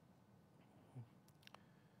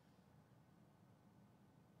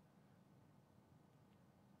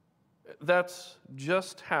 That's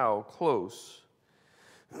just how close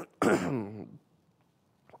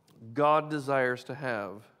God desires to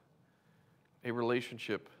have a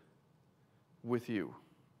relationship with you.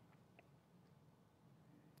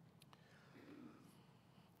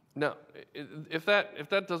 Now, if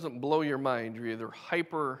that doesn't blow your mind, you're either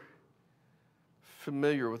hyper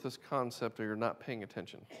familiar with this concept or you're not paying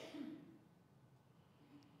attention.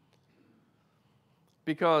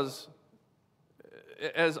 Because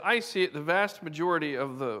as I see it, the vast majority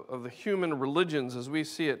of the human religions, as we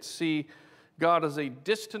see it, see God as a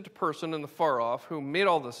distant person in the far off who made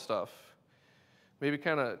all this stuff, maybe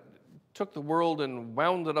kind of took the world and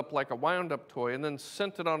wound it up like a wound-up toy and then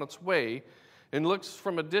sent it on its way and looks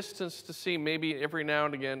from a distance to see maybe every now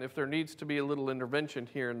and again if there needs to be a little intervention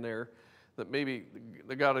here and there, that maybe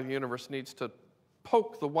the God of the universe needs to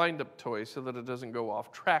poke the wind-up toy so that it doesn't go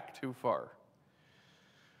off track too far.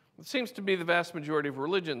 It seems to be the vast majority of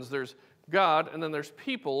religions. There's God, and then there's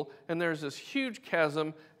people, and there's this huge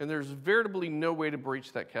chasm, and there's veritably no way to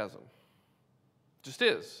breach that chasm. It just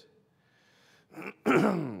is.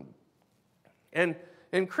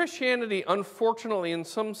 And Christianity, unfortunately, in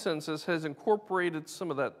some senses, has incorporated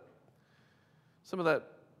some of that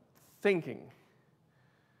thinking.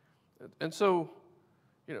 And so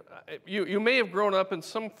You may have grown up in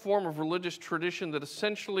some form of religious tradition that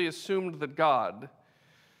essentially assumed that God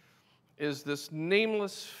is this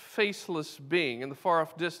nameless, faceless being in the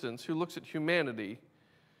far-off distance who looks at humanity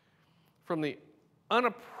from the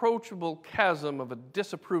unapproachable chasm of a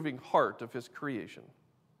disapproving heart of his creation,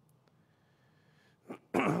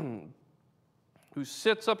 who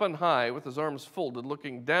sits up on high with his arms folded,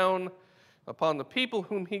 looking down upon the people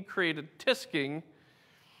whom he created, tisking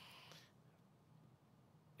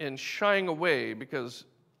and shying away because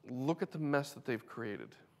look at the mess that they've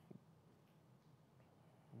created.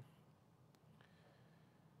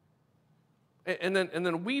 And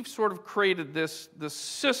then we've sort of created this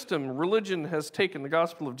system. Religion has taken the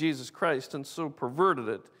gospel of Jesus Christ and so perverted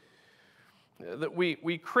it that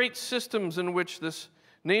we create systems in which this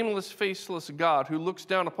nameless, faceless God who looks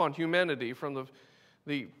down upon humanity from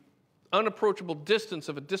the unapproachable distance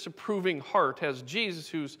of a disapproving heart has Jesus,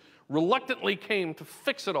 who's reluctantly came to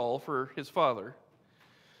fix it all for his Father.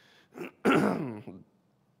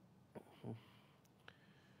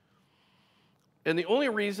 And the only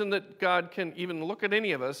reason that God can even look at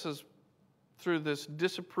any of us is through this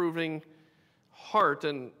disapproving heart,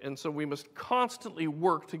 and so we must constantly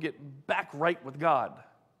work to get back right with God.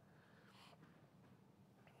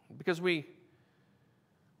 Because we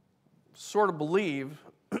sort of believe,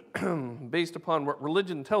 based upon what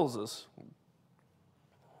religion tells us,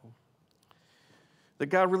 that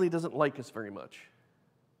God really doesn't like us very much.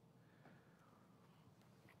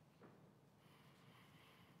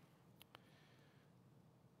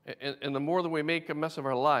 And the more that we make a mess of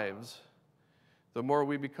our lives, the more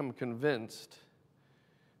we become convinced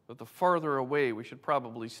that the farther away we should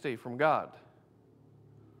probably stay from God.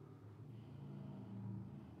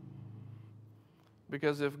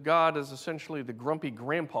 Because if God is essentially the grumpy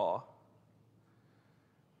grandpa,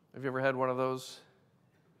 have you ever had one of those?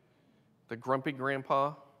 The grumpy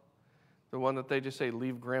grandpa? The one that they just say,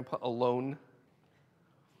 leave grandpa alone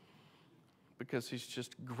because he's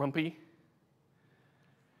just grumpy?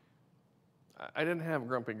 I didn't have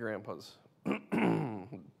grumpy grandpas. I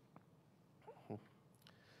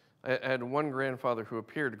had one grandfather who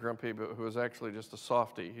appeared grumpy, but who was actually just a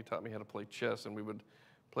softie. He taught me how to play chess, and we would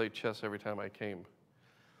play chess every time I came.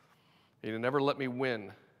 He never let me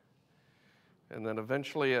win. And then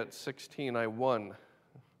eventually at 16, I won.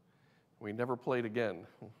 We never played again.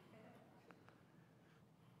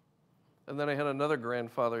 And then I had another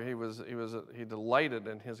grandfather. He delighted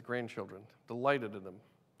in his grandchildren, delighted in them.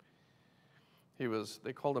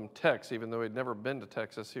 They called him Tex, even though he'd never been to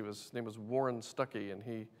Texas. His name was Warren Stuckey, and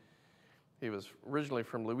he was originally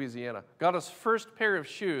from Louisiana. Got his first pair of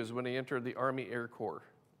shoes when he entered the Army Air Corps.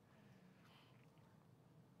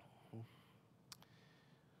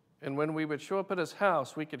 And when we would show up at his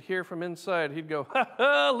house, we could hear from inside, he'd go, "Ha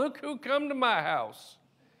ha, look who come to my house."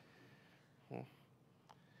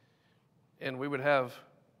 And we would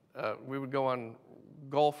go on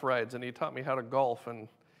golf rides, and he taught me how to golf, and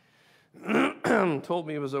told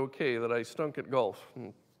me it was okay that I stunk at golf.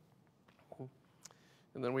 And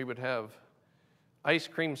then we would have ice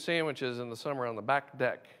cream sandwiches in the summer on the back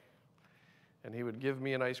deck. And he would give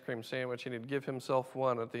me an ice cream sandwich, and he'd give himself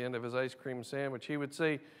one. At the end of his ice cream sandwich, he would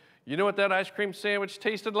say, "You know what that ice cream sandwich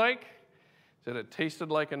tasted like?" He said, "It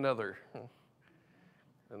tasted like another."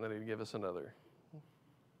 And then he'd give us another.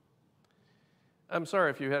 I'm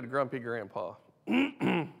sorry if you had grumpy grandpa.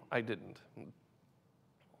 I didn't.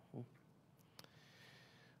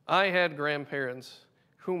 I had grandparents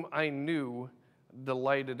whom I knew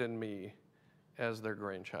delighted in me as their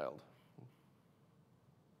grandchild.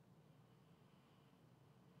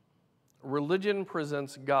 Religion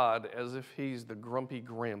presents God as if he's the grumpy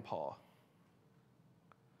grandpa.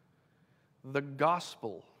 The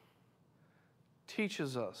gospel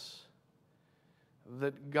teaches us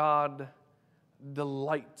that God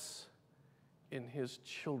delights in his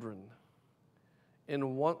children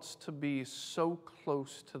and wants to be so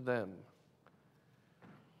close to them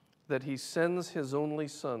that he sends his only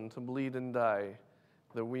son to bleed and die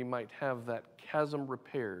that we might have that chasm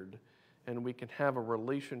repaired and we can have a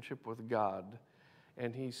relationship with God.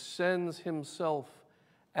 And he sends himself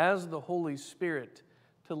as the Holy Spirit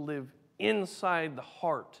to live inside the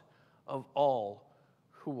heart of all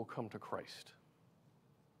who will come to Christ.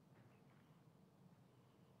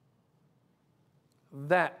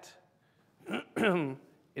 That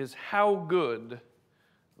is how good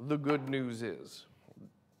the good news is.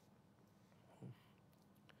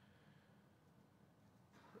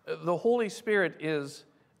 The Holy Spirit is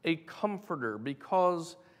a comforter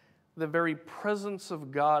because the very presence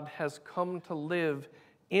of God has come to live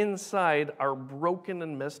inside our broken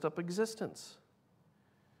and messed up existence.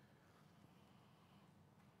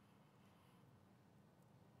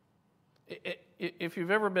 If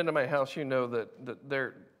you've ever been to my house, you know that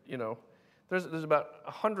there's about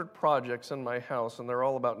 100 projects in my house, and they're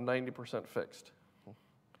all about 90% fixed.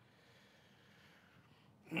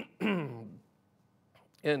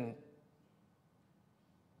 And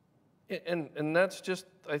that's just,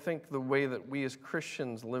 I think, the way that we as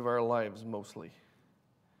Christians live our lives mostly.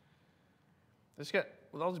 It's got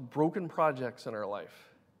with all these broken projects in our life.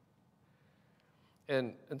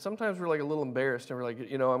 And sometimes we're like a little embarrassed, and we're like,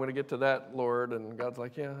 I'm going to get to that, Lord. And God's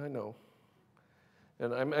like, yeah, I know.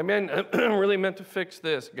 And I really meant to fix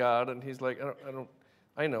this, God. And He's like, I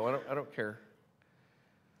don't care.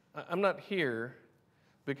 I'm not here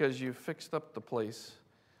because you fixed up the place.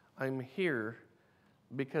 I'm here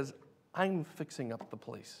because I'm fixing up the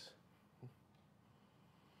place.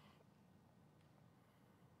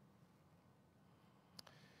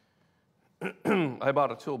 I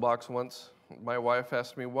bought a toolbox once. My wife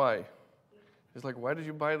asked me why. She's like, why did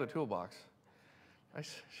you buy the toolbox?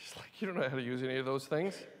 She's like, you don't know how to use any of those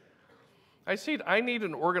things. I need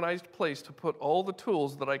an organized place to put all the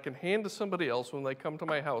tools that I can hand to somebody else when they come to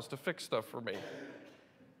my house to fix stuff for me.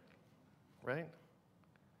 Right?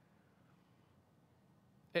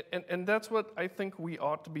 And that's what I think we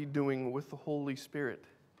ought to be doing with the Holy Spirit.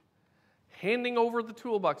 Handing over the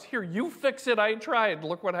toolbox. Here, you fix it. I tried.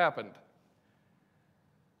 Look what happened.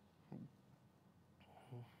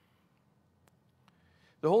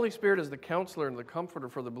 The Holy Spirit is the counselor and the comforter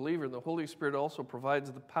for the believer. The Holy Spirit also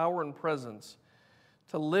provides the power and presence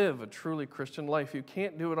to live a truly Christian life. You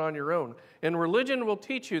can't do it on your own. And religion will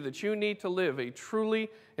teach you that you need to live a truly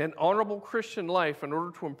and honorable Christian life in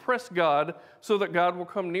order to impress God so that God will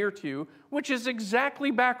come near to you, which is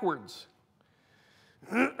exactly backwards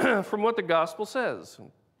from what the gospel says.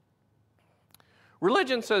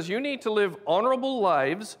 Religion says you need to live honorable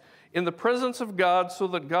lives in the presence of God so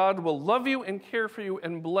that God will love you and care for you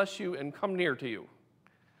and bless you and come near to you.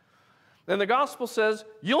 And the gospel says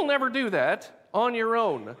you'll never do that on your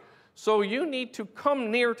own. So you need to come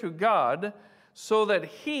near to God so that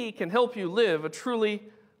He can help you live a truly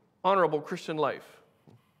honorable Christian life.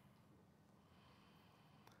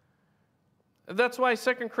 That's why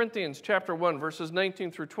 2 Corinthians chapter 1, verses 19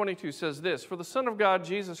 through 22 says this, "For the Son of God,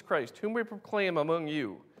 Jesus Christ, whom we proclaim among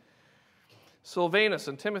you, Silvanus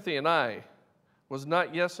and Timothy and I, was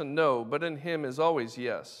not yes and no, but in Him is always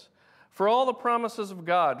yes. For all the promises of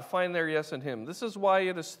God find their yes in Him. This is why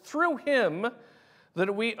it is through Him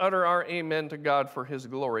that we utter our amen to God for His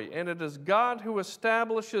glory. And it is God who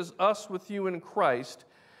establishes us with you in Christ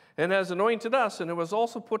and has anointed us, and who has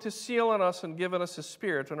also put His seal on us and given us His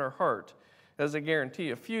Spirit in our heart as a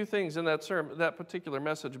guarantee." A few things in that sermon, that particular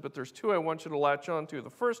message, but there's two I want you to latch on to.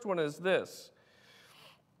 The first one is this.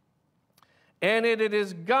 And it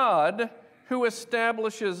is God who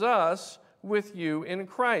establishes us with you in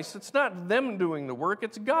Christ. It's not them doing the work,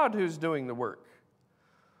 it's God who's doing the work.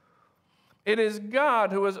 It is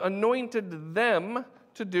God who has anointed them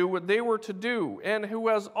to do what they were to do, and who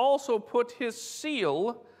has also put His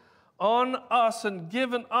seal on us and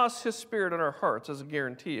given us His Spirit in our hearts as a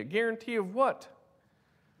guarantee. A guarantee of what?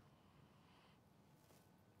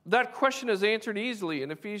 That question is answered easily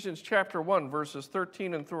in Ephesians chapter 1, verses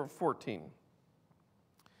 13 and 14.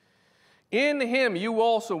 "In Him you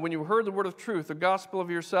also, when you heard the word of truth, the gospel of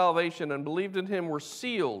your salvation, and believed in Him, were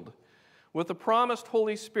sealed with the promised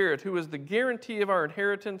Holy Spirit, who is the guarantee of our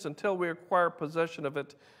inheritance until we acquire possession of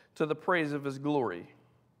it to the praise of His glory."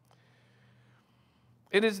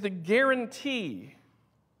 It is the guarantee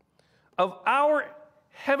of our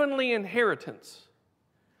heavenly inheritance.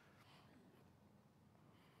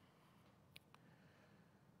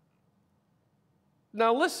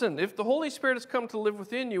 Now listen, if the Holy Spirit has come to live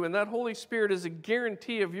within you, and that Holy Spirit is a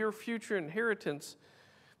guarantee of your future inheritance,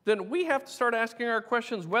 then we have to start asking our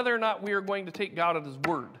questions whether or not we are going to take God at His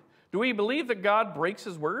word. Do we believe that God breaks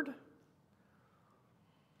His word?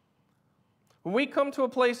 When we come to a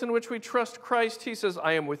place in which we trust Christ, He says,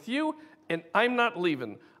 "I am with you, and I'm not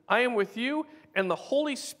leaving. I am with you, and the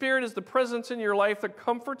Holy Spirit is the presence in your life that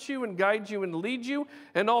comforts you and guides you and leads you,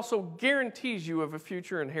 and also guarantees you of a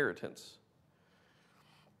future inheritance."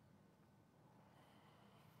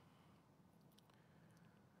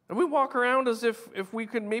 And we walk around as if we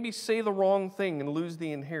could maybe say the wrong thing and lose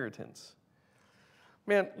the inheritance.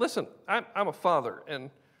 Man, listen, I'm a father,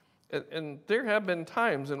 and there have been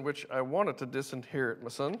times in which I wanted to disinherit my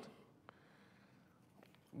son,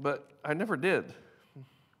 but I never did.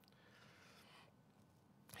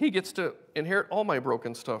 He gets to inherit all my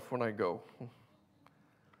broken stuff when I go.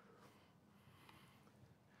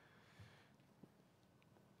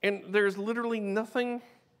 And there's literally nothing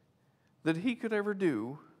that he could ever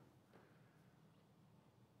do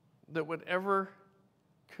that would ever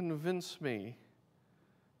convince me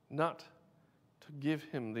not to give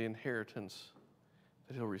him the inheritance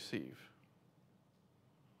that he'll receive.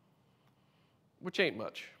 Which ain't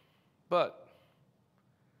much, but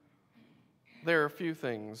there are a few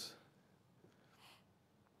things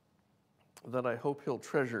that I hope he'll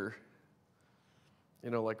treasure,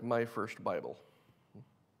 like my first Bible.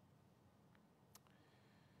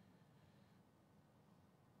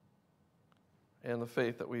 And the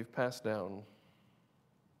faith that we've passed down.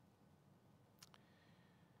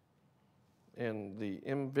 And the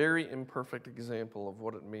very imperfect example of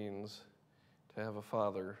what it means to have a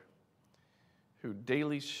father who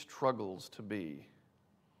daily struggles to be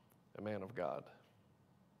a man of God,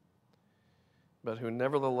 but who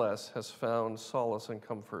nevertheless has found solace and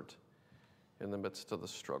comfort in the midst of the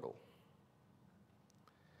struggle.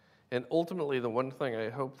 And ultimately, the one thing I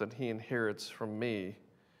hope that he inherits from me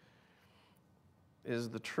is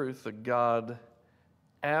the truth that God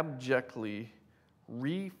abjectly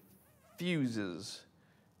refuses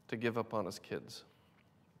to give up on his kids.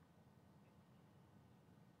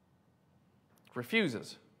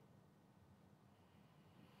 Refuses.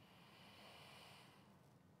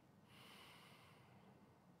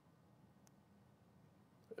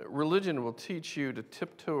 Religion will teach you to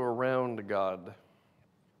tiptoe around God.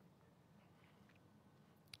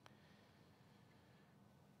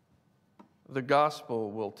 The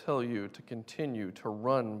gospel will tell you to continue to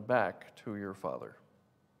run back to your Father.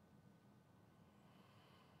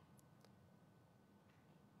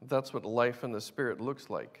 That's what life in the Spirit looks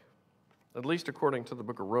like, at least according to the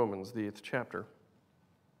book of Romans, the 8th chapter.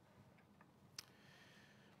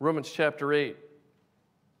 Romans chapter 8,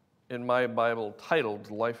 in my Bible,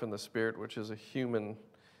 titled Life in the Spirit, which is a human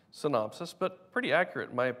synopsis, but pretty accurate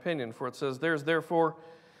in my opinion, for it says, "There's therefore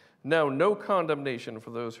now no condemnation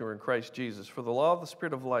for those who are in Christ Jesus, for the law of the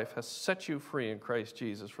Spirit of life has set you free in Christ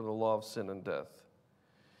Jesus from the law of sin and death.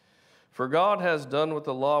 For God has done what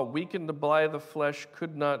the law, weakened by the flesh,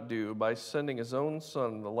 could not do by sending his own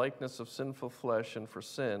Son in the likeness of sinful flesh, and for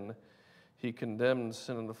sin he condemned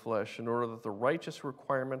sin in the flesh, in order that the righteous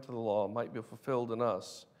requirement of the law might be fulfilled in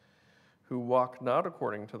us, who walk not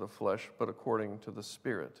according to the flesh, but according to the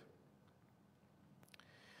Spirit.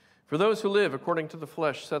 For those who live according to the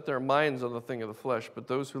flesh set their minds on the thing of the flesh, but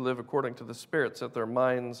those who live according to the Spirit set their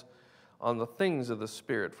minds on the things of the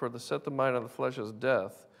Spirit. For to set the mind on the flesh is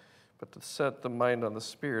death, but to set the mind on the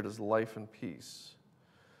Spirit is life and peace.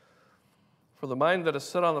 For the mind that is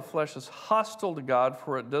set on the flesh is hostile to God,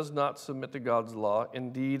 for it does not submit to God's law.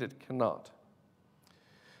 Indeed, it cannot.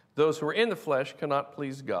 Those who are in the flesh cannot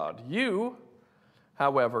please God. You,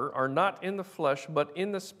 however, are not in the flesh, but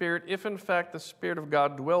in the Spirit, if in fact the Spirit of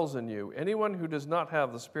God dwells in you. Anyone who does not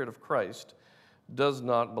have the Spirit of Christ does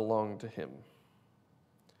not belong to him.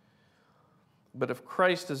 But if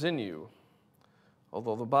Christ is in you,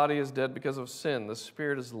 although the body is dead because of sin, the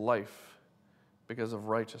Spirit is life because of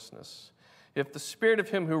righteousness. If the Spirit of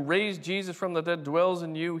him who raised Jesus from the dead dwells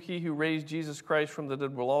in you, he who raised Jesus Christ from the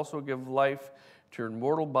dead will also give life to your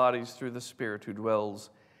mortal bodies through the Spirit who dwells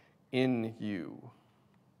in you."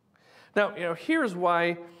 Now, here's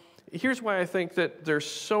why I think that there's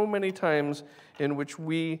so many times in which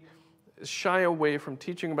we shy away from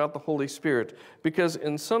teaching about the Holy Spirit, because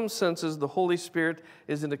in some senses the Holy Spirit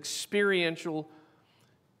is an experiential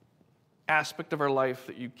aspect of our life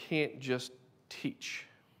that you can't just teach.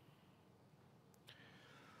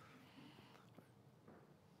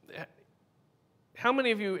 How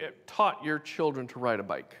many of you taught your children to ride a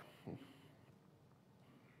bike? You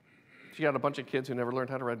got a bunch of kids who never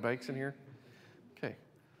learned how to ride bikes in here? Okay.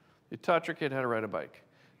 You taught your kid how to ride a bike.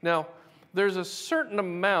 Now, there's a certain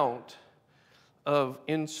amount of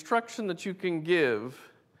instruction that you can give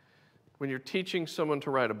when you're teaching someone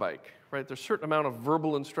to ride a bike, right? There's a certain amount of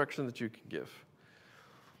verbal instruction that you can give.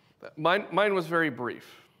 Mine was very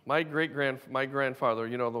brief. My grandfather,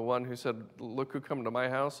 the one who said, "Look who come to my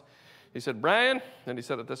house." He said, "Brian," and he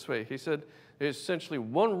said it this way. He said, "There's essentially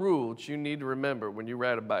one rule that you need to remember when you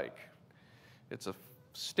ride a bike. It's a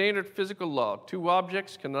standard physical law. Two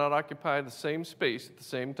objects cannot occupy the same space at the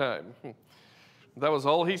same time." That was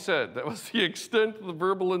all he said. That was the extent of the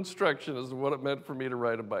verbal instruction as to what it meant for me to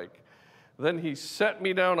ride a bike. Then he set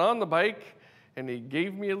me down on the bike, and he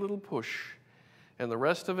gave me a little push. And the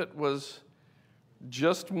rest of it was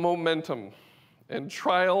just momentum and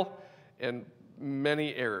trial and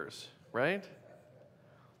many errors, right?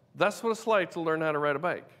 That's what it's like to learn how to ride a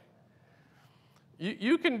bike.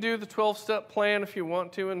 You can do the 12-step plan if you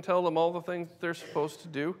want to and tell them all the things that they're supposed to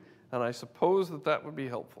do, and I suppose that would be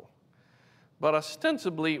helpful. But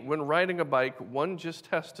ostensibly, when riding a bike, one just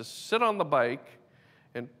has to sit on the bike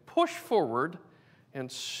and push forward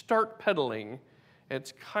and start pedaling.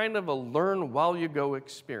 It's kind of a learn while you go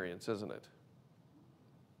experience, isn't it?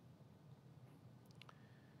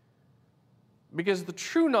 Because the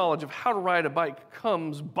true knowledge of how to ride a bike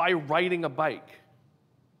comes by riding a bike.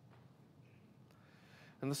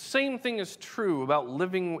 And the same thing is true about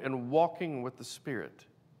living and walking with the Spirit.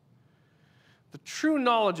 The true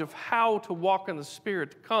knowledge of how to walk in the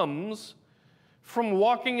Spirit comes from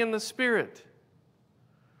walking in the Spirit.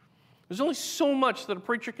 There's only so much that a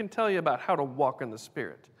preacher can tell you about how to walk in the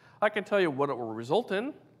Spirit. I can tell you what it will result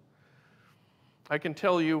in. I can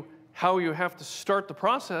tell you how you have to start the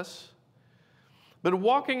process. But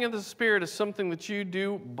walking in the Spirit is something that you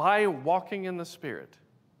do by walking in the Spirit.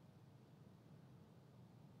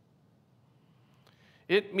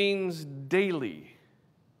 It means daily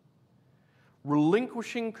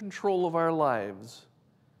relinquishing control of our lives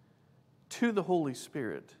to the Holy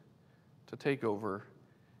Spirit to take over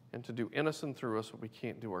and to do in us and through us what we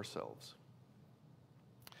can't do ourselves.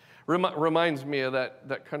 Reminds me of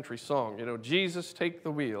that country song, Jesus, Take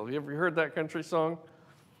the Wheel. You ever heard that country song?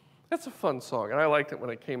 That's a fun song, and I liked it when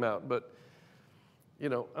it came out. But,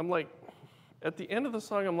 I'm like, at the end of the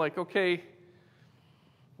song, I'm like, okay,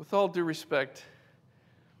 with all due respect,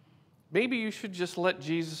 maybe you should just let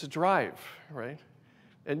Jesus drive, right?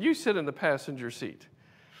 And you sit in the passenger seat,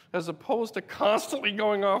 as opposed to constantly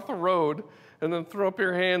going off the road and then throw up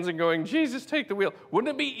your hands and going, Jesus, take the wheel.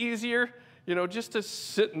 Wouldn't it be easier, just to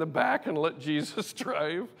sit in the back and let Jesus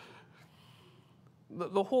drive?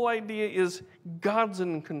 The whole idea is God's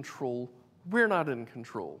in control. We're not in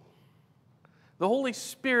control. The Holy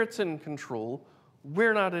Spirit's in control.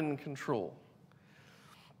 We're not in control.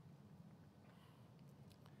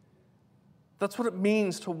 That's what it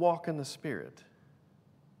means to walk in the Spirit.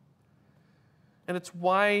 And it's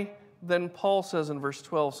why then Paul says in verse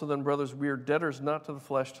 12, so then, brothers, we are debtors not to the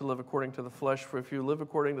flesh to live according to the flesh, for if you live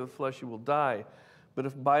according to the flesh, you will die. But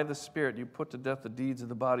if by the Spirit you put to death the deeds of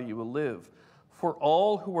the body, you will live. For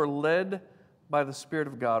all who are led by the Spirit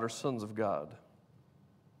of God are sons of God.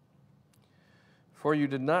 For you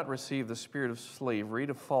did not receive the spirit of slavery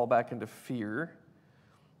to fall back into fear,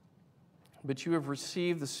 but you have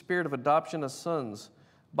received the Spirit of adoption as sons,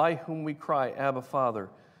 by whom we cry, Abba, Father.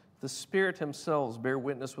 The Spirit himself bears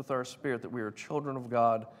witness with our spirit that we are children of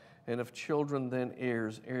God, and if children, then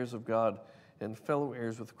heirs, heirs of God, and fellow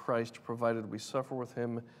heirs with Christ, provided we suffer with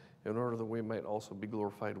him, in order that we might also be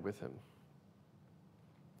glorified with him.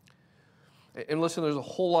 And listen, there's a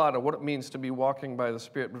whole lot of what it means to be walking by the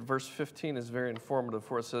Spirit, but verse 15 is very informative,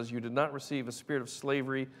 for it says, you did not receive a spirit of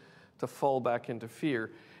slavery to fall back into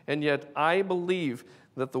fear. And yet I believe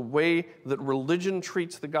that the way that religion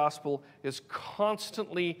treats the gospel is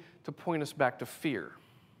constantly to point us back to fear.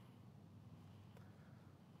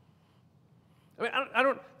 I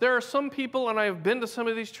mean, there are some people, and I've been to some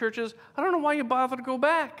of these churches, I don't know why you bother to go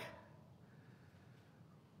back.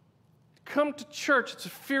 Come to church. It's a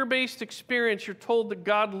fear-based experience. You're told that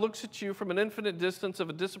God looks at you from an infinite distance of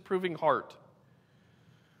a disapproving heart.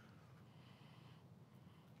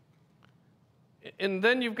 And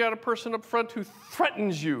then you've got a person up front who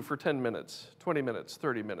threatens you for 10 minutes, 20 minutes,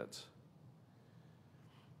 30 minutes.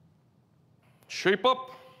 Shape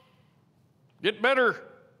up. Get better.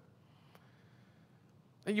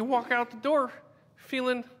 And you walk out the door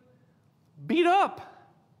feeling beat up.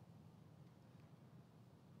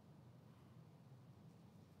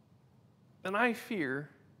 And I fear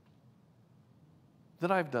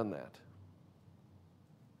that I've done that.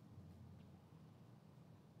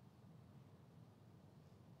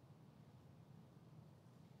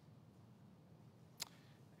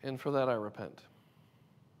 And for that I repent.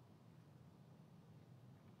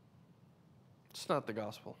 It's not the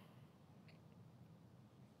gospel.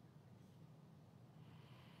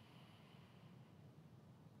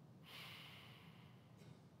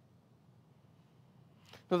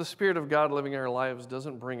 No, the Spirit of God living in our lives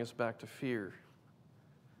doesn't bring us back to fear.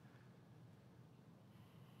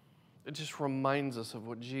 It just reminds us of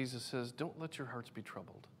what Jesus says, don't let your hearts be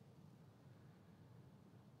troubled.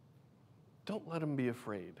 Don't let them be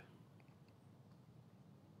afraid.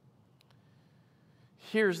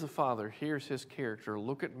 Here's the Father. Here's his character.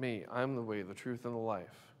 Look at me. I'm the way, the truth, and the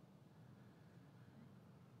life.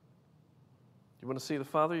 You want to see the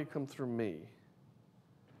Father? You come through me.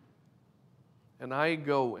 And I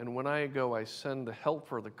go, and when I go, I send the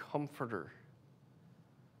helper, the comforter,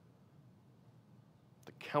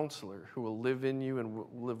 the counselor who will live in you and will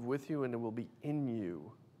live with you and will be in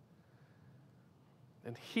you.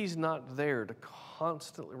 And he's not there to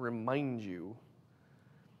constantly remind you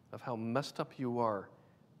of how messed up you are.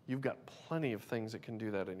 You've got plenty of things that can do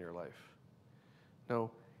that in your life. No,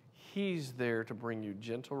 He's there to bring you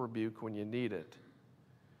gentle rebuke when you need it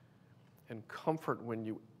and comfort when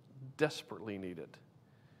you desperately need it,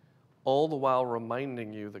 all the while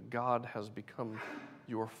reminding you that God has become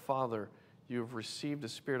your Father. You have received a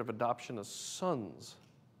spirit of adoption as sons.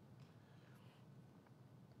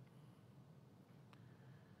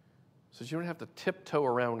 So you don't have to tiptoe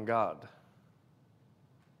around God.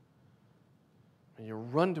 And you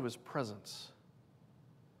run to His presence.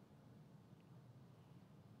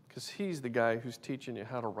 Because He's the guy who's teaching you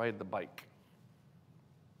how to ride the bike.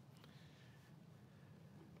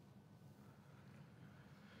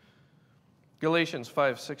 Galatians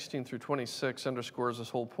 5:16 through 26 underscores this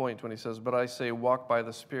whole point when he says, "But I say, walk by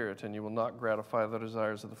the Spirit, and you will not gratify the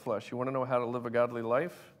desires of the flesh." You want to know how to live a godly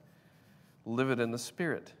life? Live it in the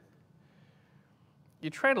Spirit. You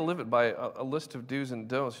try to live it by a list of do's and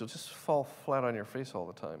don'ts, you'll just fall flat on your face all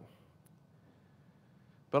the time.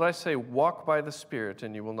 But I say, walk by the Spirit,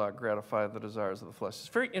 and you will not gratify the desires of the flesh. It's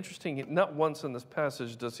very interesting. Not once in this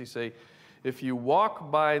passage does he say, if you walk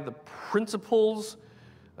by the principles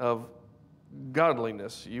of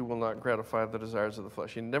godliness, you will not gratify the desires of the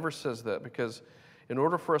flesh. He never says that, because in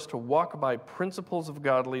order for us to walk by principles of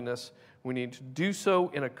godliness, we need to do so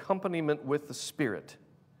in accompaniment with the Spirit.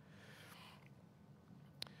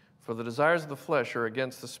 For the desires of the flesh are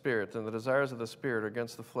against the Spirit, and the desires of the Spirit are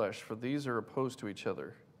against the flesh, for these are opposed to each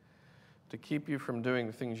other, to keep you from doing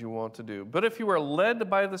the things you want to do. But if you are led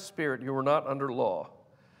by the Spirit, you are not under law.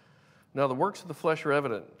 Now the works of the flesh are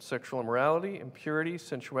evident: sexual immorality, impurity,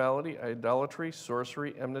 sensuality, idolatry,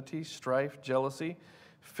 sorcery, enmity, strife, jealousy,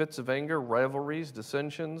 fits of anger, rivalries,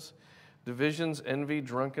 dissensions, divisions, envy,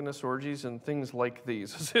 drunkenness, orgies, and things like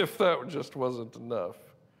these, as if that just wasn't enough.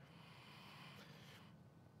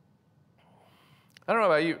 I don't know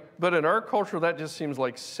about you, but in our culture, that just seems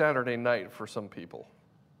like Saturday night for some people.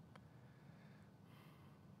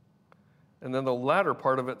 And then the latter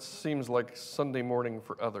part of it seems like Sunday morning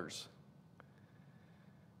for others.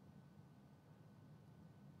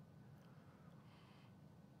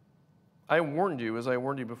 I warned you, as I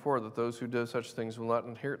warned you before, that those who do such things will not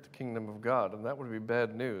inherit the kingdom of God, and that would be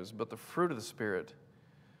bad news. But the fruit of the Spirit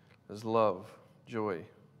is love, joy,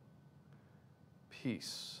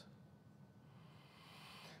 peace,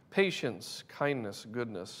 patience, kindness,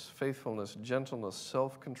 goodness, faithfulness, gentleness,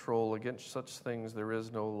 self-control. Against such things there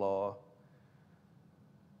is no law.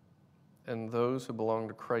 And those who belong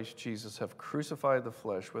to Christ Jesus have crucified the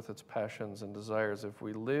flesh with its passions and desires. If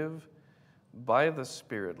we live by the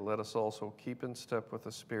Spirit, let us also keep in step with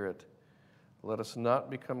the Spirit. Let us not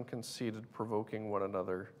become conceited, provoking one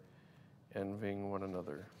another, envying one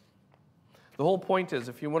another. The whole point is,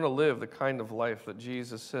 if you want to live the kind of life that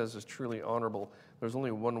Jesus says is truly honorable, there's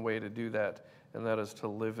only one way to do that, and that is to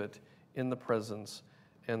live it in the presence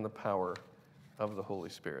and the power of the Holy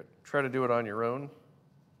Spirit. Try to do it on your own.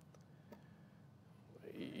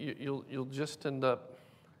 You'll just end up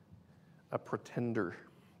a pretender.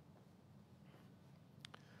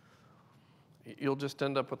 You'll just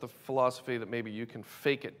end up with the philosophy that maybe you can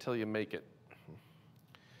fake it till you make it.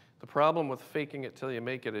 The problem with faking it till you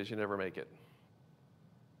make it is you never make it.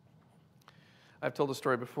 I've told the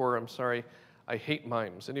story before, I'm sorry. I hate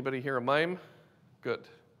mimes. Anybody here a mime? Good.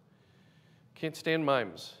 Can't stand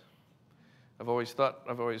mimes. I've always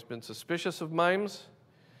been suspicious of mimes.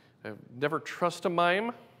 I never trust a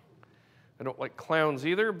mime. I don't like clowns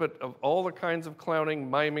either, but of all the kinds of clowning,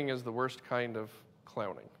 miming is the worst kind of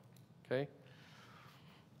clowning, okay?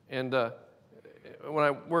 And when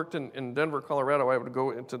I worked in Denver, Colorado, I would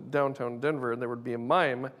go into downtown Denver, and there would be a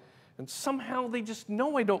mime, and somehow they just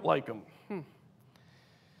know I don't like them.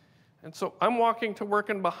 And so I'm walking to work,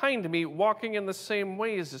 and behind me, walking in the same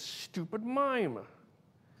way, is this stupid mime,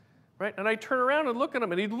 right? And I turn around and look at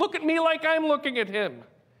him, and he'd look at me like I'm looking at him.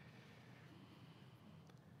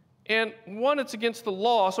 And one, it's against the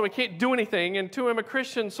law, so I can't do anything. And two, I'm a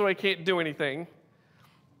Christian, so I can't do anything.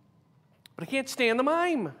 But I can't stand the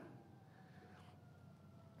mime.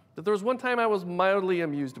 But there was one time I was mildly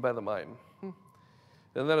amused by the mime.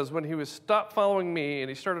 And that is when he was stopped following me, and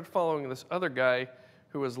he started following this other guy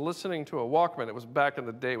who was listening to a Walkman. It was back in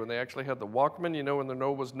the day when they actually had the Walkman, you know, when there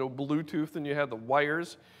was no Bluetooth and you had the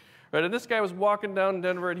wires. Right, and this guy was walking down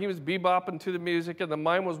Denver, and he was bebopping to the music, and the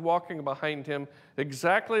mime was walking behind him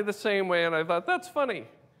exactly the same way, and I thought, that's funny.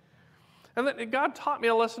 And then God taught me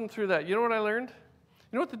a lesson through that. You know what I learned?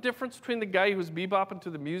 You know what the difference between the guy who's bebopping to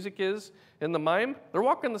the music is and the mime? They're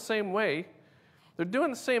walking the same way. They're doing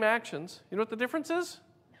the same actions. You know what the difference is?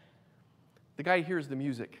 The guy hears the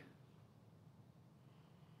music.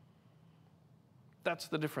 That's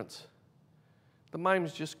the difference. The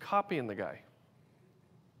mime's just copying the guy.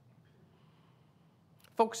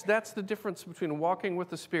 Folks, that's the difference between walking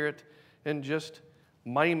with the Spirit and just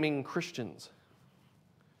miming Christians.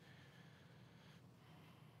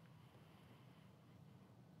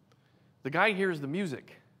 The guy hears the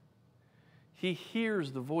music. He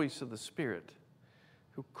hears the voice of the Spirit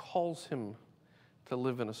who calls him to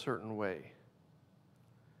live in a certain way.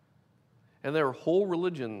 And there are whole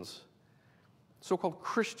religions, so-called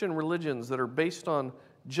Christian religions, that are based on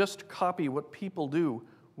just copy what people do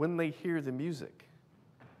when they hear the music,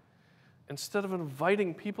 instead of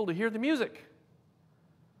inviting people to hear the music.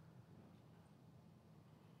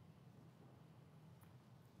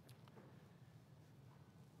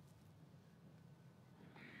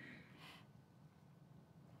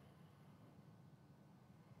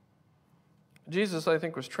 Jesus, I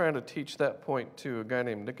think, was trying to teach that point to a guy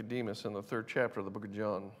named Nicodemus in the 3rd chapter of the book of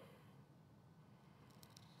John.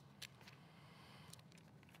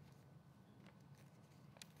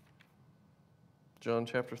 John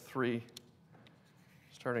chapter 3,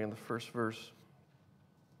 starting in the 1st verse.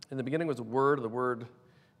 In the beginning was a word,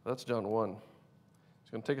 that's John 1.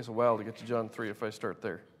 It's going to take us a while to get to John 3 if I start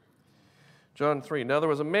there. John 3, now there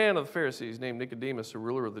was a man of the Pharisees named Nicodemus, a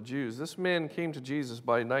ruler of the Jews. This man came to Jesus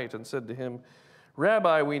by night and said to him,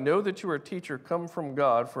 Rabbi, we know that you are a teacher come from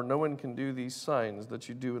God, for no one can do these signs that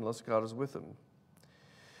you do unless God is with him.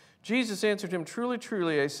 Jesus answered him, Truly,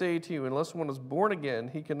 truly, I say to you, unless one is born again,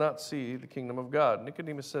 he cannot see the kingdom of God.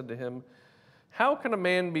 Nicodemus said to him, How can a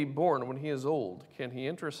man be born when he is old? Can he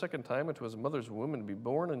enter a second time into his mother's womb and be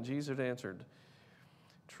born? And Jesus answered,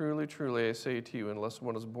 Truly, truly, I say to you, unless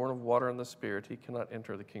one is born of water and the Spirit, he cannot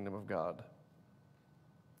enter the kingdom of God.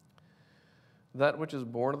 That which is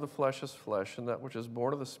born of the flesh is flesh, and that which is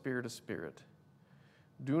born of the Spirit is spirit.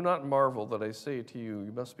 Do not marvel that I say to you,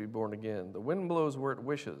 you must be born again. The wind blows where it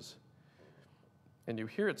wishes, and you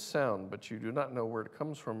hear its sound, but you do not know where it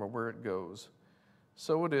comes from or where it goes.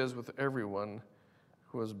 So it is with everyone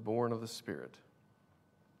who is born of the Spirit.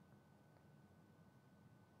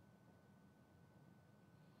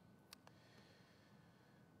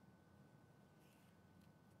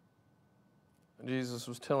 Jesus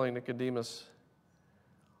was telling Nicodemus,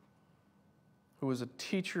 who was a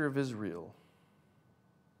teacher of Israel,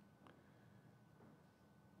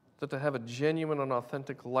 that to have a genuine and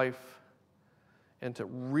authentic life and to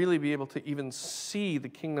really be able to even see the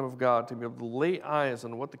kingdom of God, to be able to lay eyes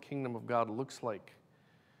on what the kingdom of God looks like,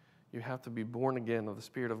 you have to be born again of the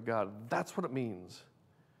Spirit of God. That's what it means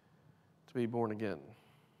to be born again.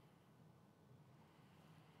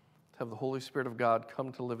 To have the Holy Spirit of God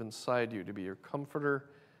come to live inside you, to be your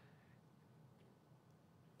comforter,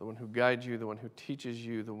 the one who guides you, the one who teaches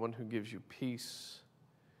you, the one who gives you peace,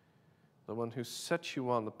 the one who sets you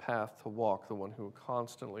on the path to walk, the one who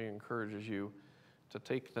constantly encourages you to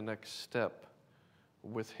take the next step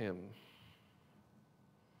with him.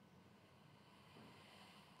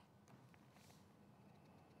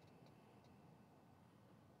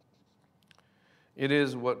 It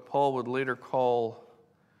is what Paul would later call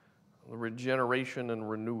the regeneration and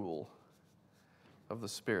renewal of the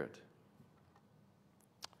Spirit.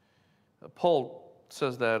 Paul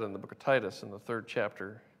says that in the book of Titus in the 3rd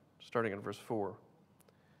chapter, starting in verse 4.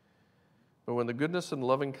 But when the goodness and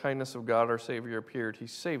loving kindness of God our Savior appeared, he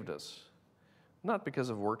saved us, not because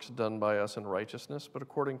of works done by us in righteousness, but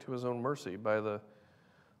according to his own mercy, by the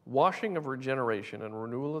washing of regeneration and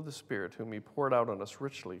renewal of the Spirit, whom he poured out on us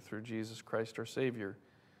richly through Jesus Christ our Savior,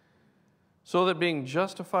 so that being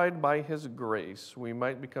justified by his grace, we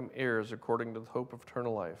might become heirs according to the hope of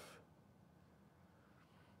eternal life.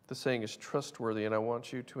 The saying is trustworthy, and I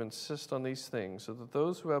want you to insist on these things, so that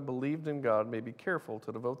those who have believed in God may be careful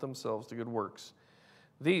to devote themselves to good works.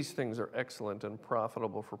 These things are excellent and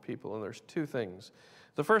profitable for people, and there's 2 things.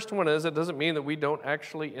 The first one is, it doesn't mean that we don't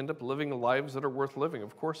actually end up living lives that are worth living.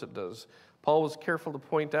 Of course it does. Paul was careful to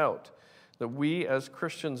point out that we as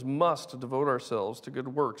Christians must devote ourselves to good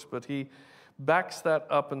works, but he backs that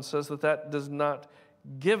up and says that that does not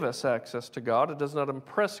give us access to God. It does not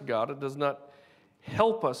impress God. It does not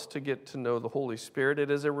help us to get to know the Holy Spirit.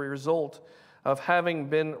 It is a result of having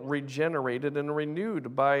been regenerated and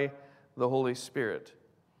renewed by the Holy Spirit.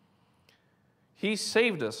 He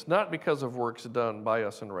saved us not because of works done by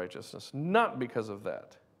us in righteousness, not because of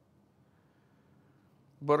that,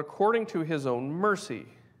 but according to his own mercy.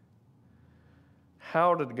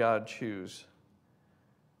 How did God choose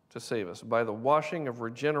to save us? By the washing of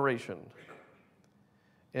regeneration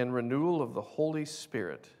and renewal of the Holy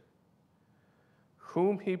Spirit,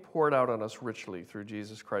 whom he poured out on us richly through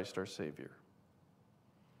Jesus Christ our Savior.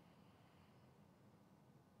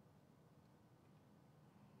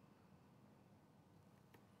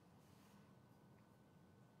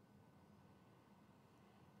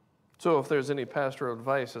 So if there's any pastoral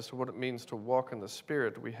advice as to what it means to walk in the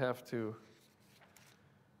Spirit, we have to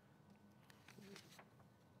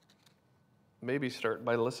maybe start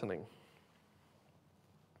by listening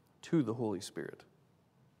to the Holy Spirit.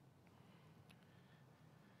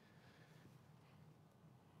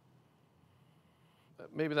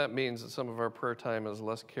 Maybe that means that some of our prayer time is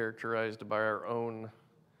less characterized by our own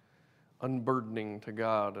unburdening to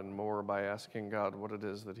God and more by asking God what it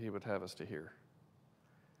is that He would have us to hear.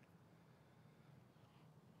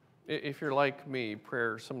 If you're like me,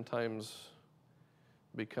 prayer sometimes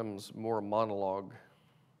becomes more a monologue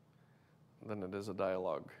than it is a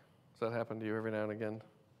dialogue. Does that happen to you every now and again?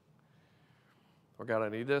 Or God, I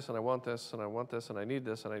need this, and I want this, and I want this, and I need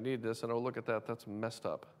this, and I need this, and oh, look at that, that's messed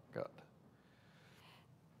up, God.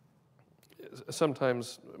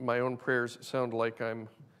 Sometimes my own prayers sound like I'm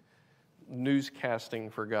newscasting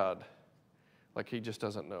for God, like He just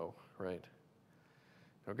doesn't know, right?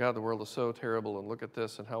 You know, God, the world is so terrible, and look at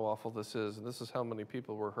this, and how awful this is, and this is how many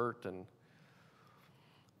people were hurt, and,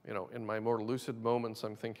 you know, in my more lucid moments,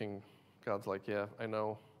 I'm thinking, God's like, yeah, I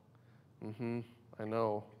know, I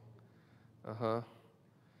know, yeah,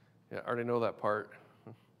 I already know that part.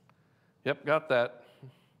 Yep, got that.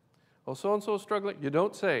 Oh, so-and-so is struggling. You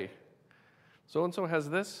don't say. So-and-so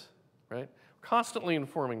has this, right? Constantly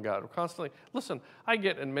informing God. Listen, I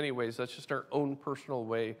get in many ways that's just our own personal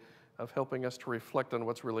way of helping us to reflect on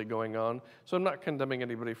what's really going on. So I'm not condemning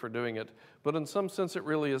anybody for doing it, but in some sense it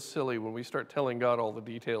really is silly when we start telling God all the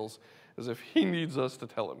details as if He needs us to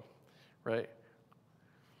tell Him, right?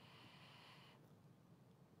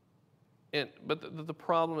 But the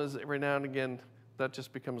problem is every now and again that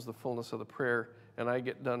just becomes the fullness of the prayer, and I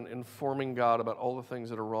get done informing God about all the things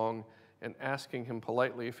that are wrong and asking Him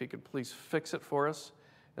politely if He could please fix it for us,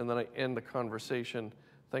 and then I end the conversation.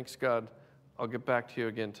 Thanks, God. I'll get back to you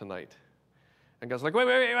again tonight. And God's like,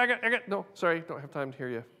 wait, I got, no, sorry, don't have time to hear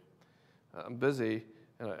you. I'm busy,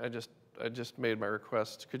 and I just made my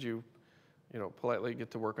request. Could you politely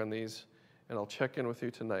get to work on these, and I'll check in with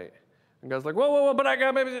you tonight. And God's like, whoa, but I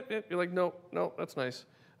got maybe. You're like, no, that's nice.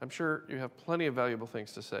 I'm sure you have plenty of valuable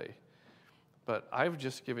things to say, but I've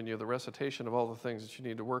just given you the recitation of all the things that you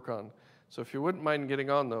need to work on. So if you wouldn't mind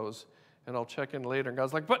getting on those, and I'll check in later. And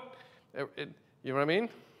God's like, but, you know what I mean?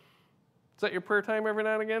 Is that your prayer time every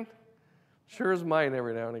now and again? Sure is mine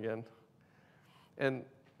every now and again. And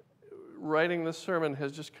writing this sermon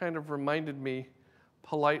has just kind of reminded me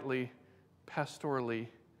politely, pastorally,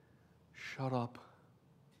 shut up.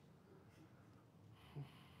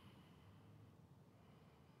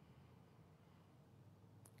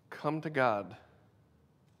 Come to God.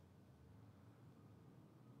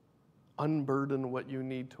 Unburden what you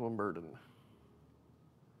need to unburden.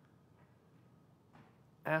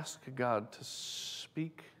 Ask God to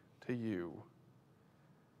speak to you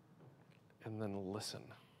and then listen.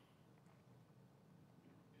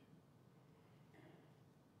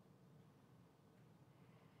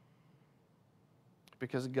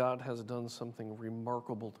 Because God has done something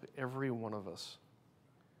remarkable to every one of us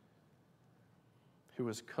who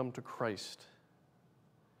has come to Christ.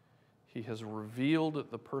 He has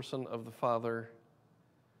revealed the person of the Father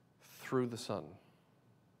through the Son.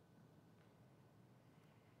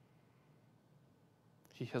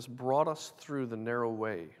 He has brought us through the narrow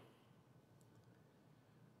way,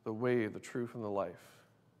 the truth, and the life,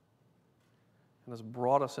 and has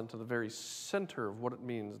brought us into the very center of what it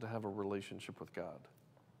means to have a relationship with God.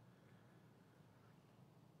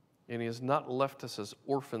 And He has not left us as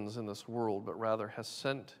orphans in this world, but rather has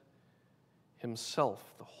sent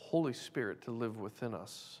Himself, the Holy Spirit, to live within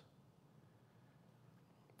us,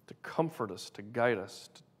 to comfort us, to guide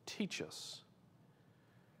us, to teach us,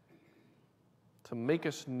 to make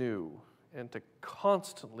us new, and to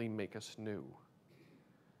constantly make us new,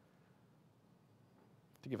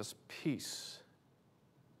 to give us peace,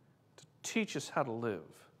 to teach us how to live.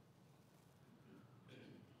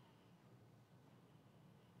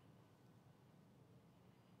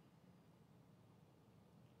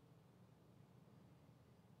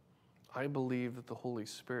 I believe that the Holy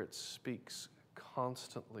Spirit speaks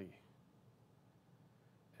constantly,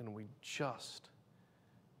 and we just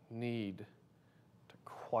need to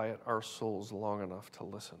quiet our souls long enough to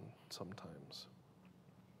listen sometimes.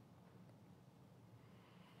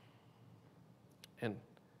 And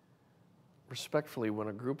respectfully, when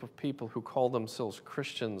a group of people who call themselves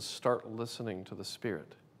Christians start listening to the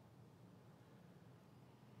Spirit,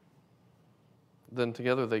 then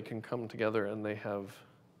together they can come together and they have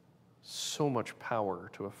so much power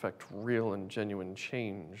to affect real and genuine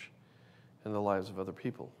change in the lives of other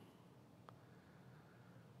people.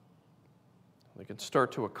 They can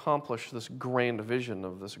start to accomplish this grand vision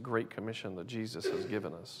of this great commission that Jesus has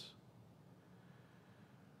given us.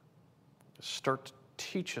 Start to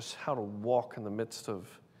teach us how to walk in the midst of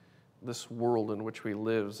this world in which we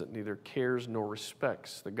live that neither cares nor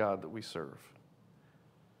respects the God that we serve.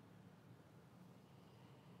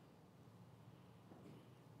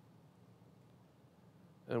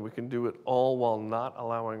 And we can do it all while not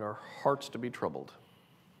allowing our hearts to be troubled,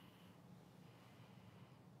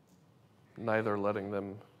 neither letting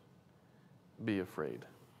them be afraid.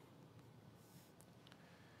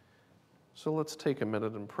 So let's take a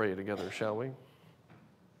minute and pray together, shall we?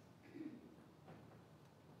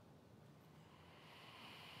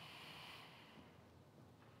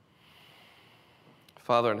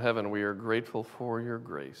 Father in heaven, we are grateful for your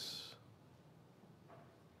grace.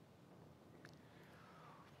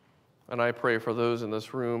 And I pray for those in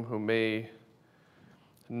this room who may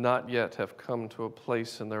not yet have come to a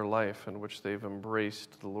place in their life in which they've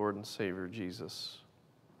embraced the Lord and Savior Jesus.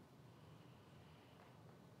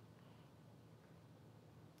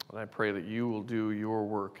 And I pray that you will do your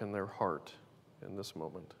work in their heart in this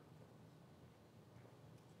moment.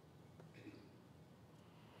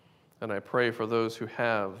 And I pray for those who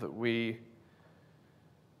have, that we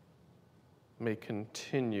may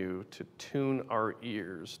continue to tune our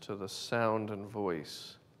ears to the sound and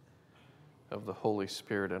voice of the Holy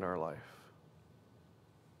Spirit in our life.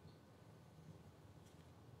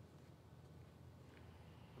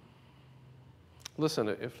 Listen,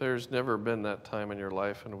 if there's never been that time in your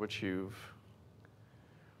life in which you've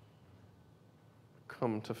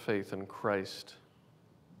come to faith in Christ,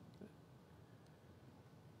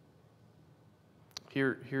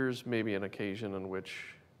 here's maybe an occasion in which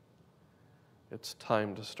it's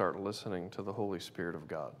time to start listening to the Holy Spirit of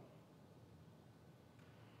God.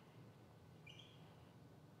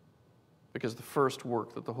 Because the first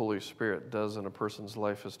work that the Holy Spirit does in a person's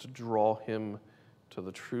life is to draw him to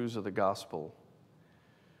the truths of the gospel,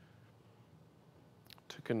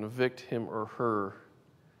 to convict him or her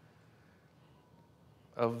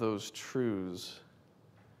of those truths,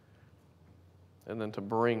 and then to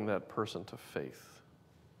bring that person to faith.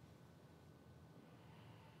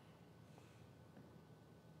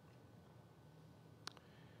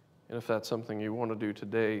 And if that's something you want to do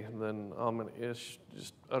today, then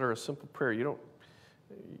just utter a simple prayer. You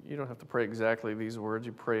don't have to pray exactly these words.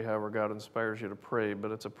 You pray however God inspires you to pray,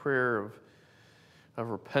 but it's a prayer of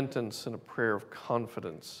repentance and a prayer of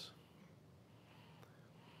confidence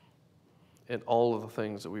in all of the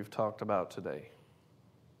things that we've talked about today.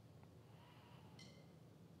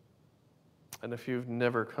 And if you've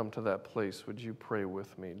never come to that place, would you pray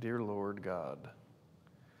with me? Dear Lord God,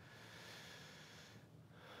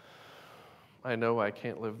 I know I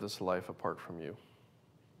can't live this life apart from you.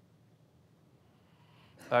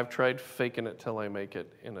 I've tried faking it till I make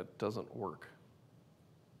it, and it doesn't work.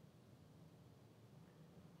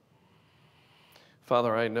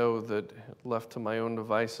 Father, I know that left to my own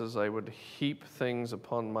devices, I would heap things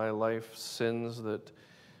upon my life, sins that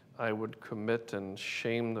I would commit and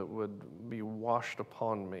shame that would be washed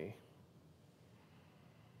upon me.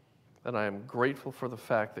 And I am grateful for the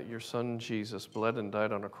fact that your Son Jesus bled and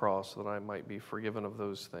died on a cross so that I might be forgiven of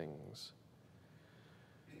those things.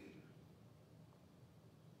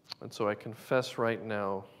 And so I confess right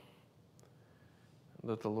now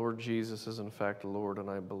that the Lord Jesus is in fact Lord, and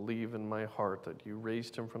I believe in my heart that you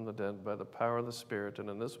raised him from the dead by the power of the Spirit. And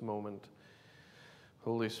in this moment,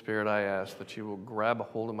 Holy Spirit, I ask that you will grab a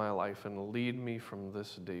hold of my life and lead me from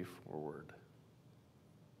this day forward.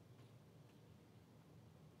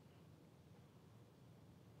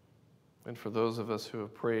 And for those of us who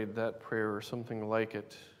have prayed that prayer or something like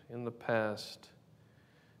it in the past,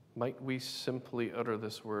 might we simply utter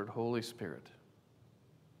this word, Holy Spirit,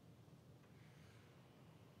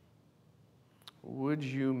 would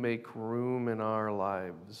you make room in our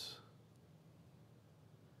lives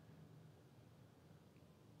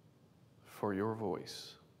for your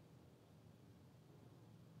voice?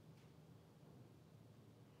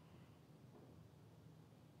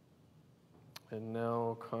 And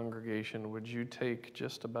now, congregation, would you take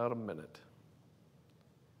just about a minute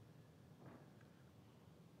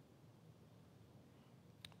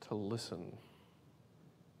to listen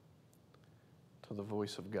to the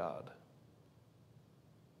voice of God?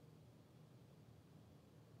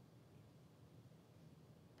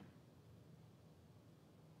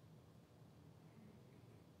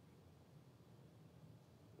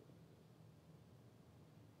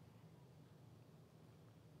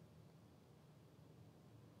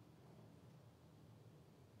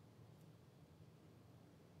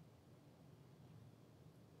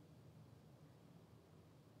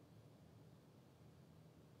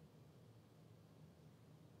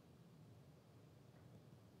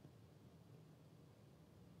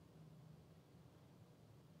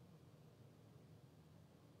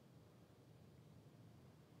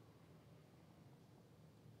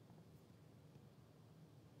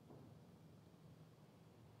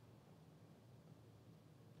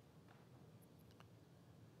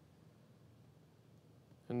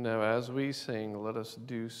 And now as we sing, let us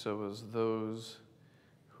do so as those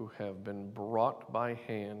who have been brought by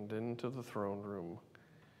hand into the throne room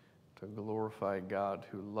to glorify God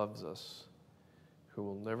who loves us, who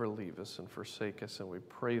will never leave us and forsake us. And we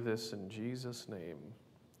pray this in Jesus' name.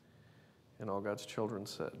 And all God's children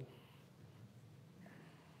said.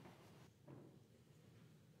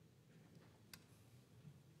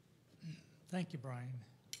 Thank you, Brian.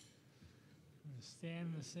 We're going to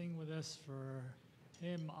stand and sing with us for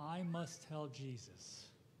hymn, I Must Tell Jesus.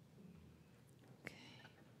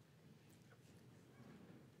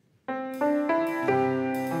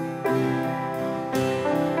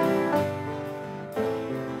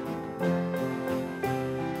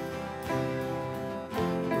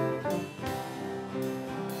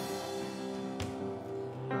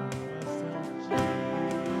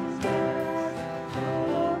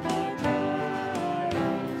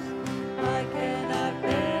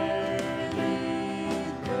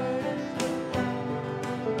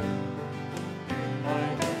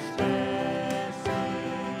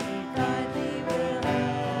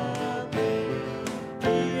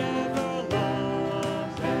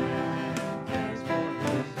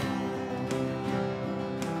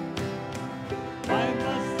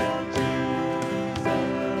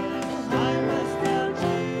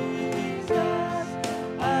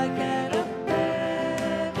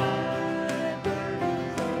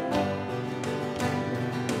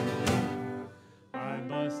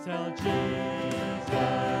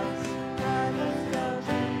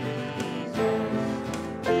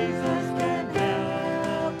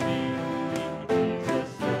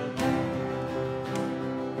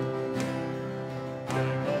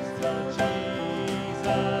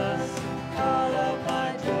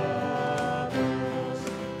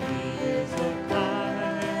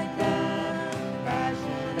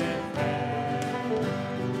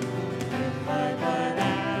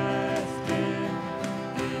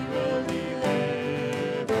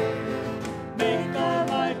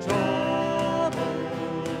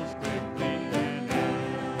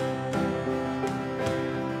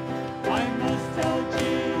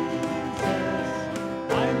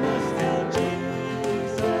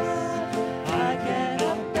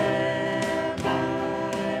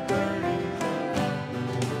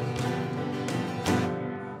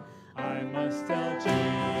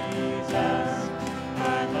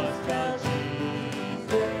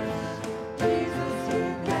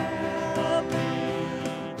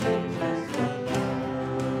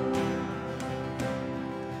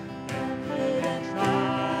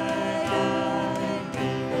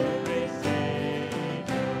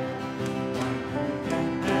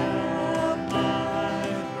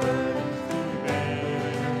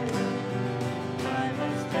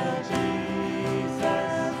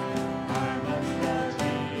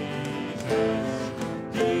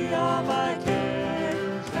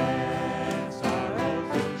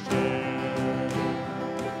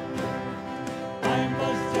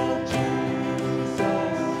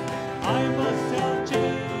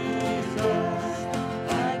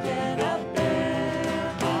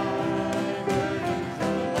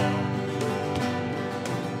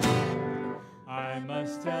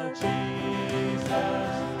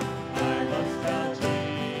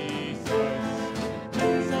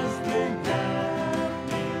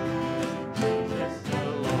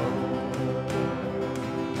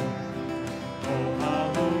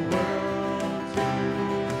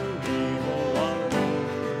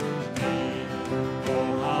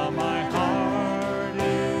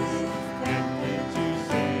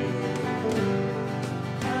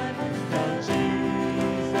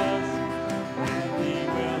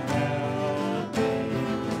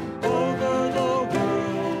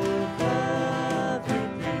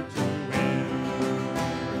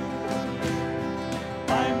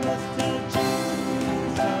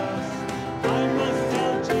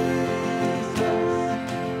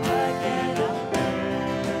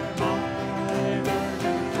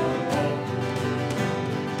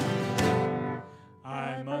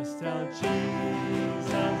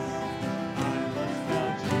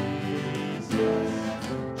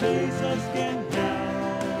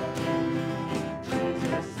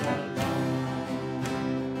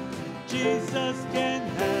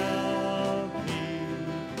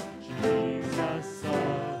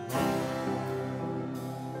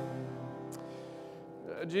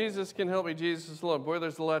 Jesus can help me, Jesus alone. Boy,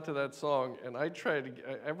 there's a lot to that song. And I try to,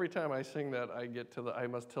 every time I sing that, I get to the I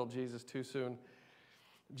must tell Jesus too soon.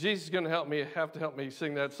 Jesus is going to have to help me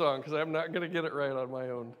sing that song because I'm not going to get it right on my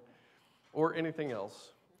own or anything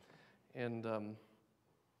else. And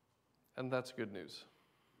that's good news.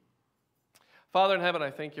 Father in heaven,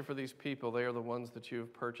 I thank you for these people. They are the ones that you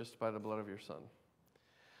have purchased by the blood of your Son.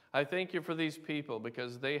 I thank you for these people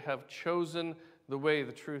because they have chosen the way,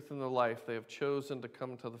 the truth, and the life. They have chosen to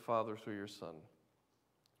come to the Father through your Son.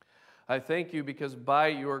 I thank you because by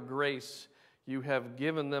your grace, you have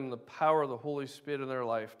given them the power of the Holy Spirit in their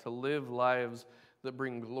life to live lives that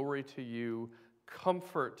bring glory to you,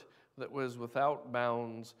 comfort that was without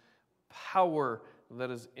bounds, power that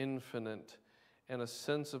is infinite, and a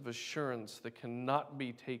sense of assurance that cannot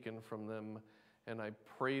be taken from them. And I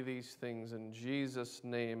pray these things in Jesus'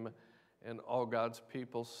 name, and all God's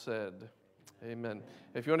people said, amen.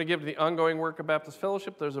 If you want to give to the ongoing work of Baptist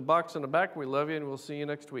Fellowship, there's a box in the back. We love you, and we'll see you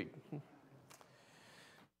next week.